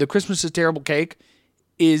on the Christmas is Terrible cake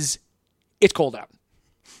it's cold out.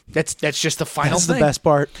 That's just the final That's thing. the best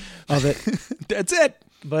part of it. That's it.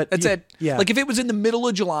 But That's it. Yeah. Like if it was in the middle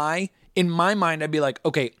of July, in my mind, I'd be like,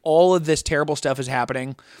 okay, all of this terrible stuff is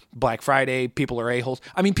happening. Black Friday, people are a-holes.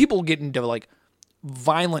 I mean, people get into like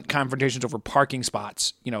violent confrontations over parking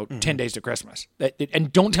spots, 10 days to Christmas.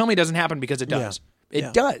 And don't tell me it doesn't happen, because it does. Yeah.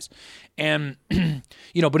 It does. And,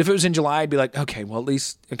 but if it was in July, I'd be like, okay, well, at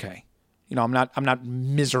least, okay. I'm not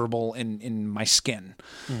miserable in my skin.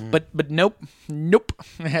 But nope.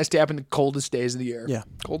 It has to happen the coldest days of the year. Yeah.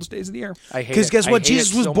 Coldest days of the year. I hate it. Because guess what?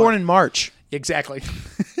 Jesus was born in March. Exactly.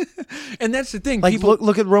 And that's the thing. Like, people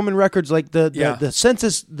look at Roman records, like the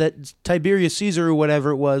census that Tiberius Caesar or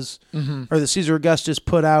whatever it was, or the Caesar Augustus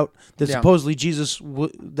put out, that supposedly Jesus,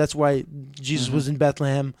 that's why Jesus was in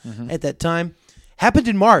Bethlehem at that time, happened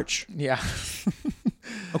in March. Yeah.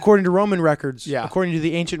 According to Roman records. Yeah. According to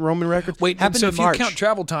the ancient Roman records. Wait, happened so in if March. you count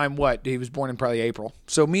travel time, what? He was born in probably April.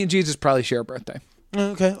 So me and Jesus probably share a birthday.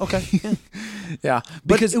 Okay. Yeah. Yeah.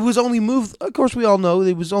 Because it was only moved, of course we all know,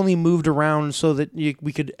 it was only moved around so that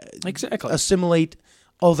we could Exactly. assimilate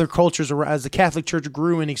other cultures as the Catholic Church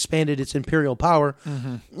grew and expanded its imperial power.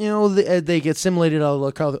 They get assimilated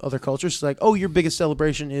other cultures. It's like, oh, your biggest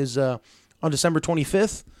celebration is on December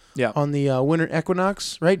 25th. Yeah. On the winter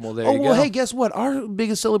equinox, right? Well, there you go. Hey, guess what? Our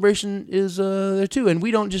biggest celebration is there too, and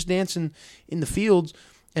we don't just dance in the fields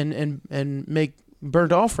and make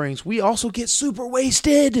burnt offerings. We also get super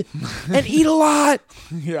wasted and eat a lot.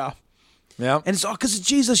 Yeah. Yeah. And it's all because of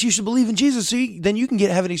Jesus. You should believe in Jesus, so then you can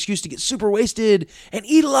have an excuse to get super wasted and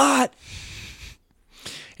eat a lot.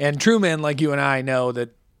 And true men like you and I know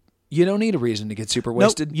that you don't need a reason to get super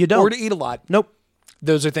wasted. you don't. Or to eat a lot. Nope.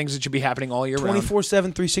 Those are things that should be happening all year round.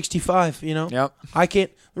 24/7, 365, Yep. I can't.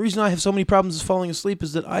 The reason I have so many problems with falling asleep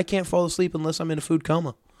is that I can't fall asleep unless I'm in a food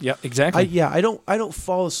coma. Yep, exactly. I don't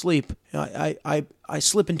fall asleep. I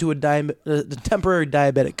slip into the temporary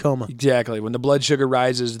diabetic coma. Exactly. When the blood sugar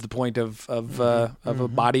rises to the point of a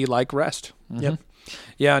body like rest. Mm-hmm. Yep.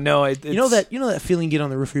 Yeah, no, it's... You know that feeling you get on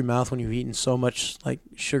the roof of your mouth when you've eaten so much like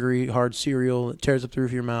sugary hard cereal, it tears up the roof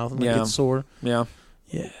of your mouth and it gets sore. Yeah.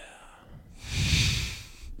 Yeah.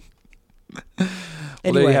 Well,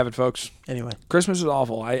 Anyway. there you have it, folks. Anyway, Christmas is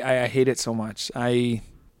awful. I hate it so much. You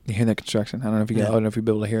hear that construction? I don't know if you I don't know if you'll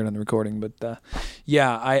be able to hear it on the recording, but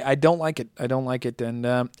I don't like it. I don't like it, and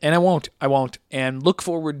I won't. And look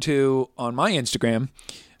forward to on my Instagram,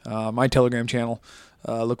 my Telegram channel.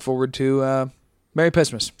 Look forward to Merry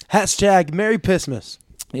Pissmas. # Merry Pissmas.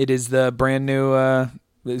 It is the brand new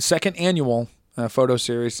second annual photo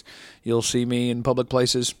series. You'll see me in public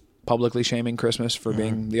places, publicly shaming Christmas for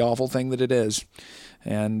being the awful thing that it is.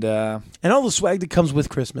 And all the swag that comes with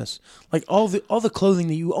Christmas, like all the clothing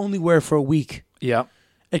that you only wear for a week. Yeah.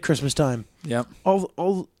 At Christmas time. Yeah.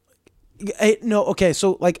 Okay.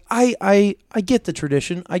 So like I get the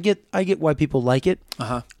tradition. I get why people like it.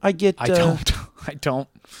 I don't.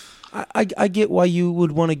 I get why you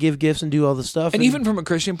would want to give gifts and do all the stuff. And even from a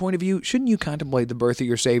Christian point of view, shouldn't you contemplate the birth of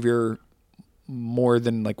your Savior more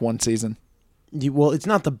than like one season? Well, it's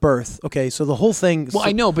not the birth. Okay, so the whole thing. Well,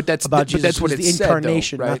 I know, but that's about Jesus that's what was it's the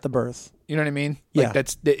incarnation, said, though, right? not the birth. You know what I mean? Yeah. Like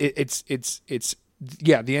that's it's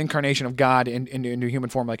the incarnation of God into human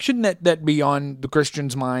form. Like, shouldn't that be on the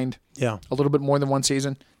Christian's mind? Yeah, a little bit more than one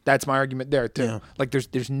season. That's my argument there too. Yeah. Like,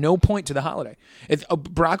 there's no point to the holiday. If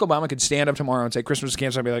Barack Obama could stand up tomorrow and say Christmas is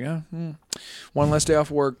canceled, I'd be like, one less day off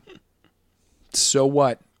work. So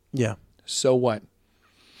what? Yeah. So what?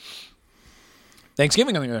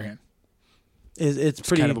 Thanksgiving, on the other hand. It's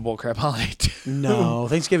pretty kind of a bullcrap holiday. Too. No,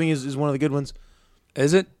 Thanksgiving is one of the good ones.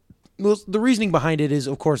 Is it? Well, the reasoning behind it is,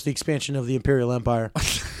 of course, the expansion of the Imperial Empire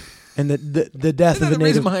and the death of a the reason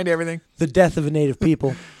native behind everything. The death of a native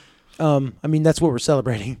people. I mean, that's what we're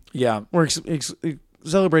celebrating. Yeah, we're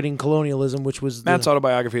celebrating colonialism, which was Matt's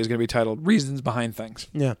autobiography is going to be titled "Reasons Behind Things."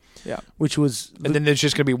 Yeah, which was, and then there's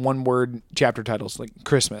just going to be one word chapter titles like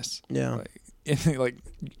Christmas. Yeah, like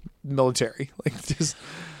military, like just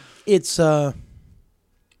it's but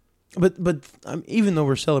even though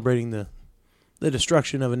we're celebrating the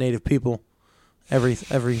destruction of a native people every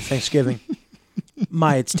Thanksgiving,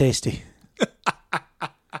 it's tasty.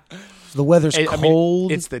 The weather's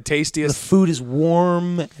cold. It's the tastiest. The food is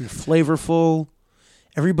warm and flavorful.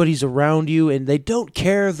 Everybody's around you, and they don't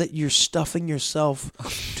care that you're stuffing yourself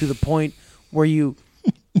to the point where you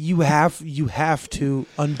have to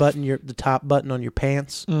unbutton the top button on your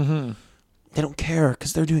pants. Mm-hmm. They don't care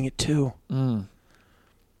because they're doing it too. Mm.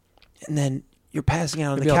 And then you're passing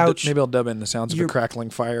out on the couch. Maybe I'll dub in the sounds of a crackling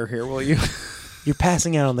fire here, will you? You're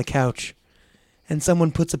passing out on the couch, and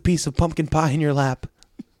someone puts a piece of pumpkin pie in your lap.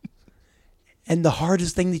 And the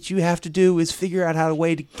hardest thing that you have to do is figure out a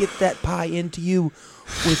way to get that pie into you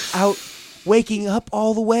without waking up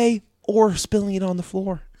all the way or spilling it on the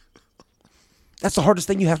floor. That's the hardest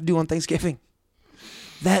thing you have to do on Thanksgiving.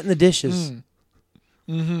 That and the dishes. Mm.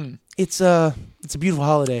 Mm-hmm. It's a beautiful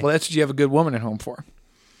holiday. Well, that's what you have a good woman at home for.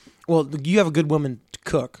 Well, you have a good woman to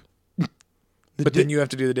cook. But then you have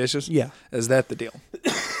to do the dishes? Yeah. Is that the deal?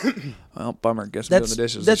 Well, bummer. Guess I'm doing the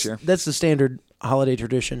dishes this year. That's the standard holiday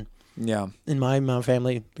tradition. Yeah. In my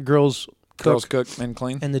family, the girls cook and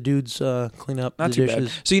clean, and the dudes clean up Not the too dishes.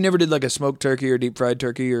 bad. So you never did like a smoked turkey or deep fried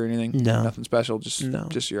turkey or anything? No. Nothing special,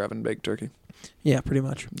 just your oven baked turkey. Yeah, pretty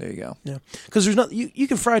much. There you go. Yeah. Because there's not you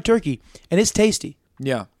can fry turkey and it's tasty.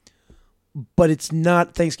 Yeah. But it's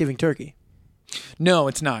not Thanksgiving turkey. No,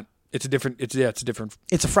 it's not. It's a different it's a different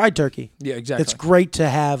It's a fried turkey. Yeah, exactly. It's great to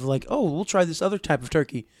have we'll try this other type of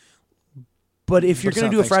turkey. But if you're going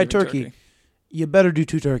to do a fried turkey, you better do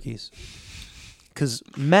 2 turkeys. Because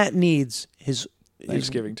Matt needs his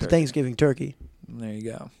Thanksgiving turkey. There you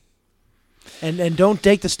go. And don't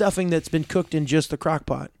take the stuffing that's been cooked in just the crock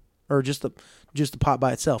pot or just the pot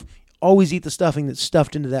by itself. Always eat the stuffing that's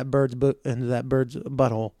stuffed into that bird's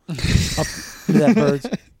butthole, up into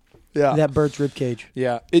that bird's rib cage.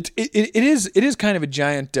 Yeah, it is kind of a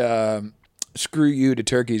giant screw you to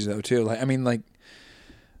turkeys though too. Like I mean like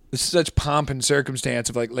such pomp and circumstance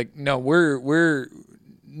of like no we're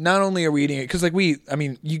not only are we eating it because like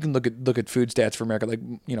you can look at food stats for America, like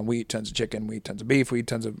we eat tons of chicken, we eat tons of beef, we eat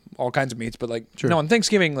tons of all kinds of meats, but like no, on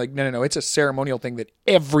Thanksgiving like no it's a ceremonial thing that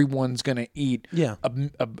everyone's gonna eat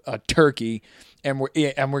a turkey, and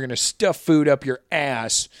we're gonna stuff food up your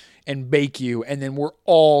ass and bake you, and then we're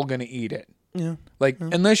all gonna eat it.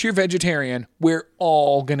 Unless you're vegetarian, we're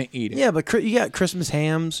all gonna eat it. Yeah, but you got Christmas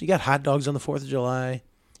hams, you got hot dogs on the 4th of July.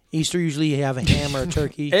 Easter, usually you have a ham or a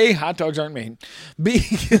turkey. A, hot dogs aren't mean. B,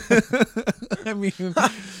 I mean...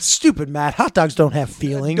 Stupid, Matt. Hot dogs don't have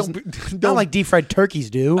feelings. Not like deep-fried turkeys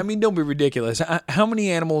do. I mean, don't be ridiculous. How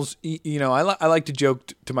many animals... I like to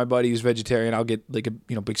joke to my buddy who's vegetarian. I'll get like a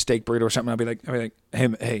big steak burrito or something. I'll be like,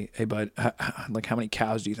 hey, bud, like how many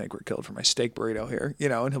cows do you think were killed for my steak burrito here?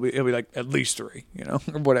 And he'll be like, at least 3, or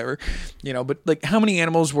whatever. But like how many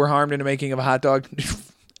animals were harmed in the making of a hot dog?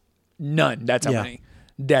 None. That's how many.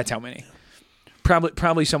 That's how many.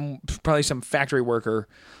 Probably some factory worker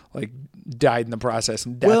like died in the process.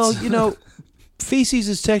 And feces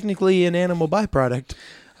is technically an animal byproduct.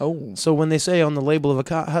 Oh, so when they say on the label of a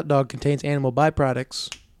hot dog contains animal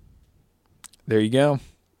byproducts, there you go.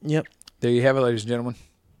 Yep. There you have it, ladies and gentlemen.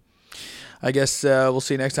 I guess we'll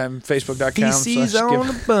see you next time. Facebook.com. Feces on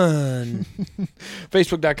a bun.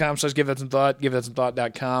 Facebook.com/give that some thought.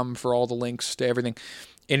 GiveThatSomeThought.com for all the links to everything.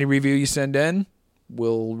 Any review you send in,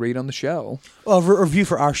 we'll read on the show. Well, a review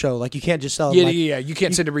for our show. Like, you can't just sell... Yeah. You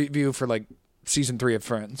can't send a review for, like, season 3 of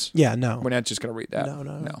Friends. Yeah, no. We're not just going to read that.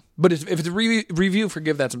 No. But if it's a review for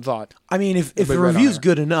Give That Some Thought... I mean, if the review's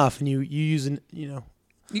good enough and you use an,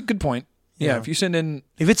 Good point. Yeah, if you send in...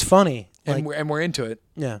 If it's funny... And we're into it.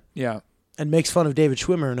 Yeah. Yeah. And makes fun of David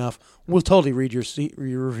Schwimmer enough, we'll totally read your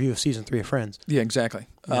review of season 3 of Friends. Yeah, exactly.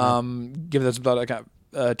 Give That Some Thought. I got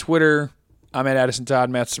Twitter... I'm at Addison Todd.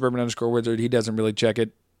 Matt's _Wizard. He doesn't really check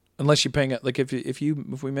it unless you ping it. Like if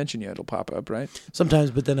we mention you, it'll pop up, right?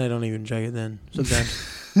 Sometimes, but then I don't even check it. Then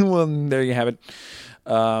sometimes. Well, there you have it.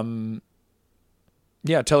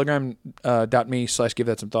 Telegram.me/give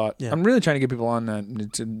that some thought. Yeah. I'm really trying to get people on that.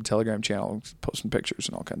 It's a Telegram channel, posting pictures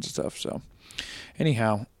and all kinds of stuff. So,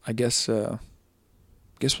 anyhow, I guess we'll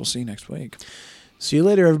see you next week. See you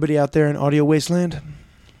later, everybody out there in Audio Wasteland.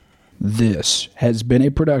 This has been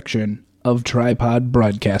a production of Tripod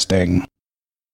Broadcasting.